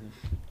DQ.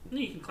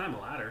 You can climb a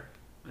ladder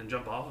and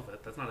jump off of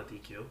it. That's not a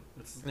DQ.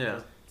 It's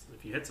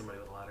if you hit somebody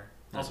with a ladder.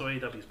 Yeah. Also,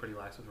 AEW is pretty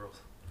lax with rules.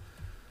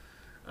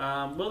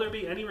 Will there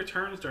be any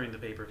returns during the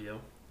pay-per-view?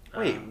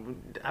 Wait,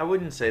 I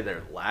wouldn't say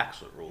they're lax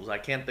with rules. I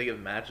can't think of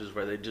matches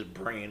where they just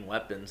bring in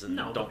weapons and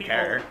don't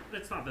care.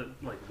 It's not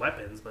like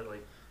weapons, but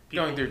like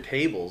people, going through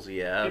tables,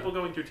 yeah. People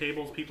going through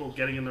tables, people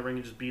getting in the ring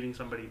and just beating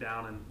somebody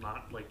down and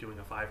not like doing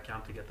a 5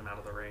 count to get them out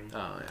of the ring.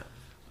 Oh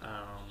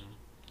yeah.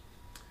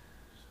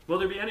 Will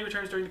there be any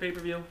returns during the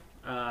pay-per-view?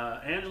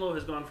 Angelo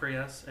has gone for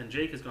yes, and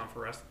Jake has gone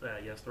for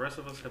yes. The rest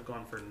of us have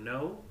gone for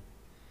no.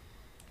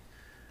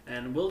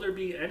 And will there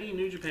be any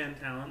New Japan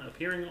talent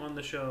appearing on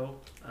the show?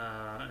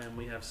 And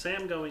we have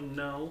Sam going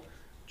no,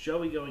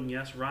 Joey going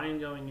yes, Ryan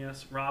going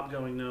yes, Rob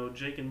going no,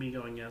 Jake and me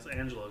going yes,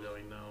 Angelo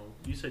going no.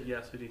 You said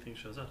yes. Who do you think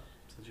shows up,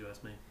 since you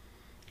asked me?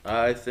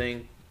 I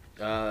think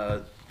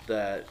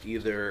that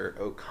either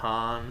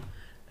Okan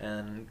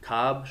and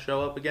Cobb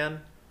show up again,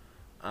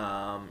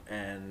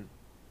 and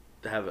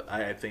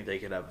I think they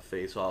could have a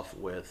face-off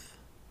with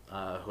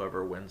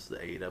whoever wins the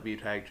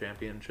AEW Tag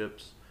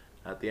Championships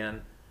at the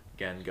end.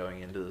 Again, going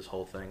into this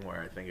whole thing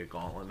where I think a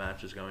gauntlet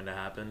match is going to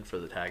happen for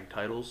the tag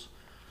titles.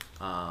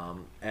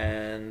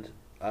 And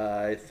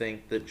I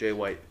think that Jay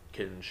White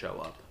can show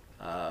up.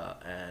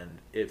 And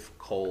if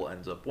Cole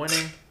ends up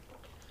winning,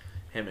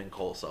 him and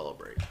Cole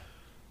celebrate.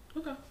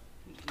 Okay.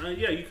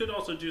 Yeah, you could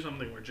also do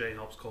something where Jay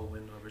helps Cole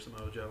win over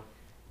Samoa Joe.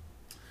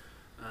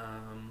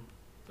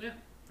 Yeah,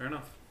 fair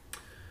enough.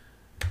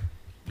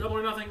 Double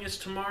or Nothing is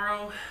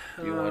tomorrow.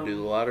 Do you want to do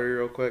the lottery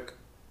real quick?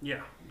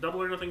 Yeah,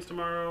 Double or Nothing's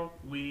tomorrow.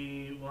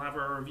 We will have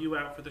our review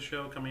out for the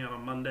show coming out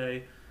on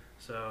Monday.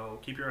 So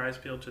keep your eyes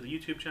peeled to the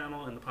YouTube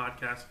channel and the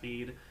podcast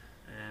feed.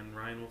 And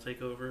Ryan will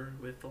take over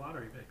with the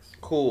lottery picks.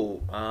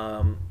 Cool.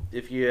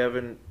 If you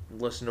haven't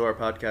listened to our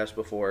podcast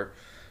before,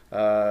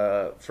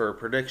 for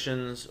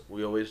predictions,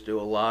 we always do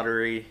a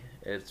lottery.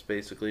 It's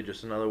basically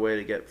just another way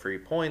to get free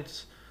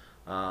points.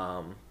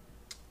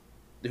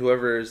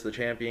 Whoever is the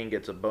champion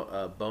gets a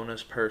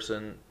bonus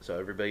person. So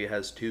everybody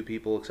has 2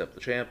 people except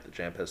the champ. The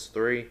champ has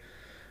 3.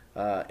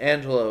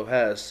 Angelo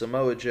has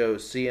Samoa Joe,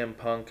 CM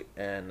Punk,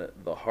 and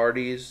the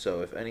Hardys.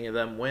 So if any of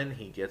them win,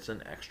 he gets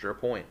an extra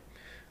point.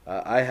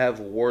 I have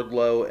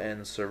Wardlow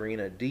and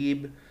Serena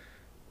Deeb.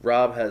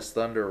 Rob has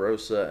Thunder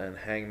Rosa and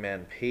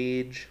Hangman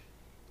Page.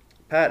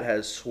 Pat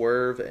has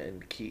Swerve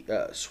and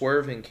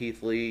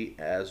Keith Lee,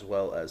 as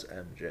well as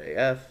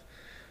MJF.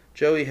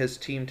 Joey has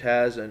Team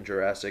Taz and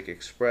Jurassic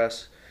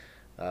Express.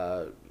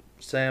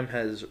 Sam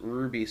has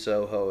Ruby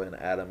Soho and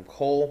Adam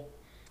Cole.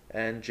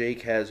 And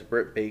Jake has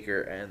Britt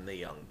Baker and the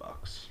Young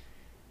Bucks.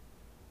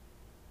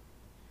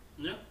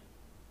 Yeah.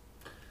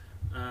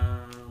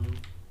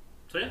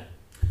 So yeah,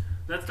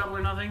 that's Double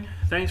or Nothing.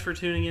 Thanks for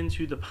tuning in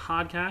to the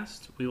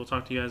podcast. We will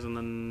talk to you guys in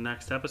the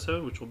next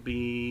episode, which will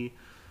be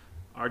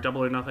our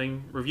Double or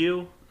Nothing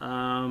review.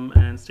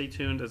 And stay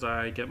tuned as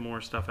I get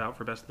more stuff out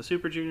for Best of the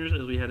Super Juniors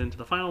as we head into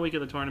the final week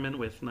of the tournament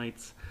with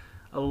nights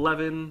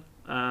 11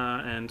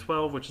 and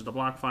 12, which is the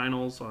block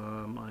finals.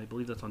 I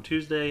believe that's on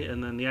Tuesday.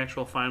 And then the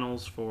actual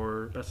finals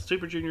for Best of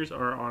Super Juniors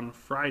are on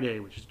Friday,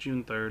 which is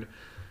June 3rd.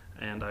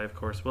 And I, of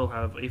course, will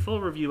have a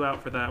full review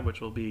out for that,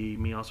 which will be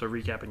me also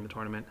recapping the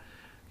tournament,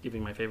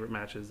 giving my favorite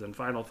matches and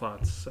final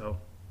thoughts. So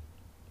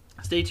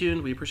stay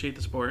tuned. We appreciate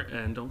the support.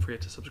 And don't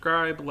forget to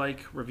subscribe,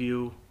 like,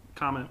 review,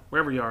 comment,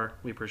 wherever you are.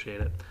 We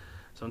appreciate it.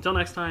 So until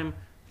next time,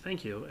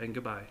 thank you and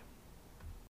goodbye.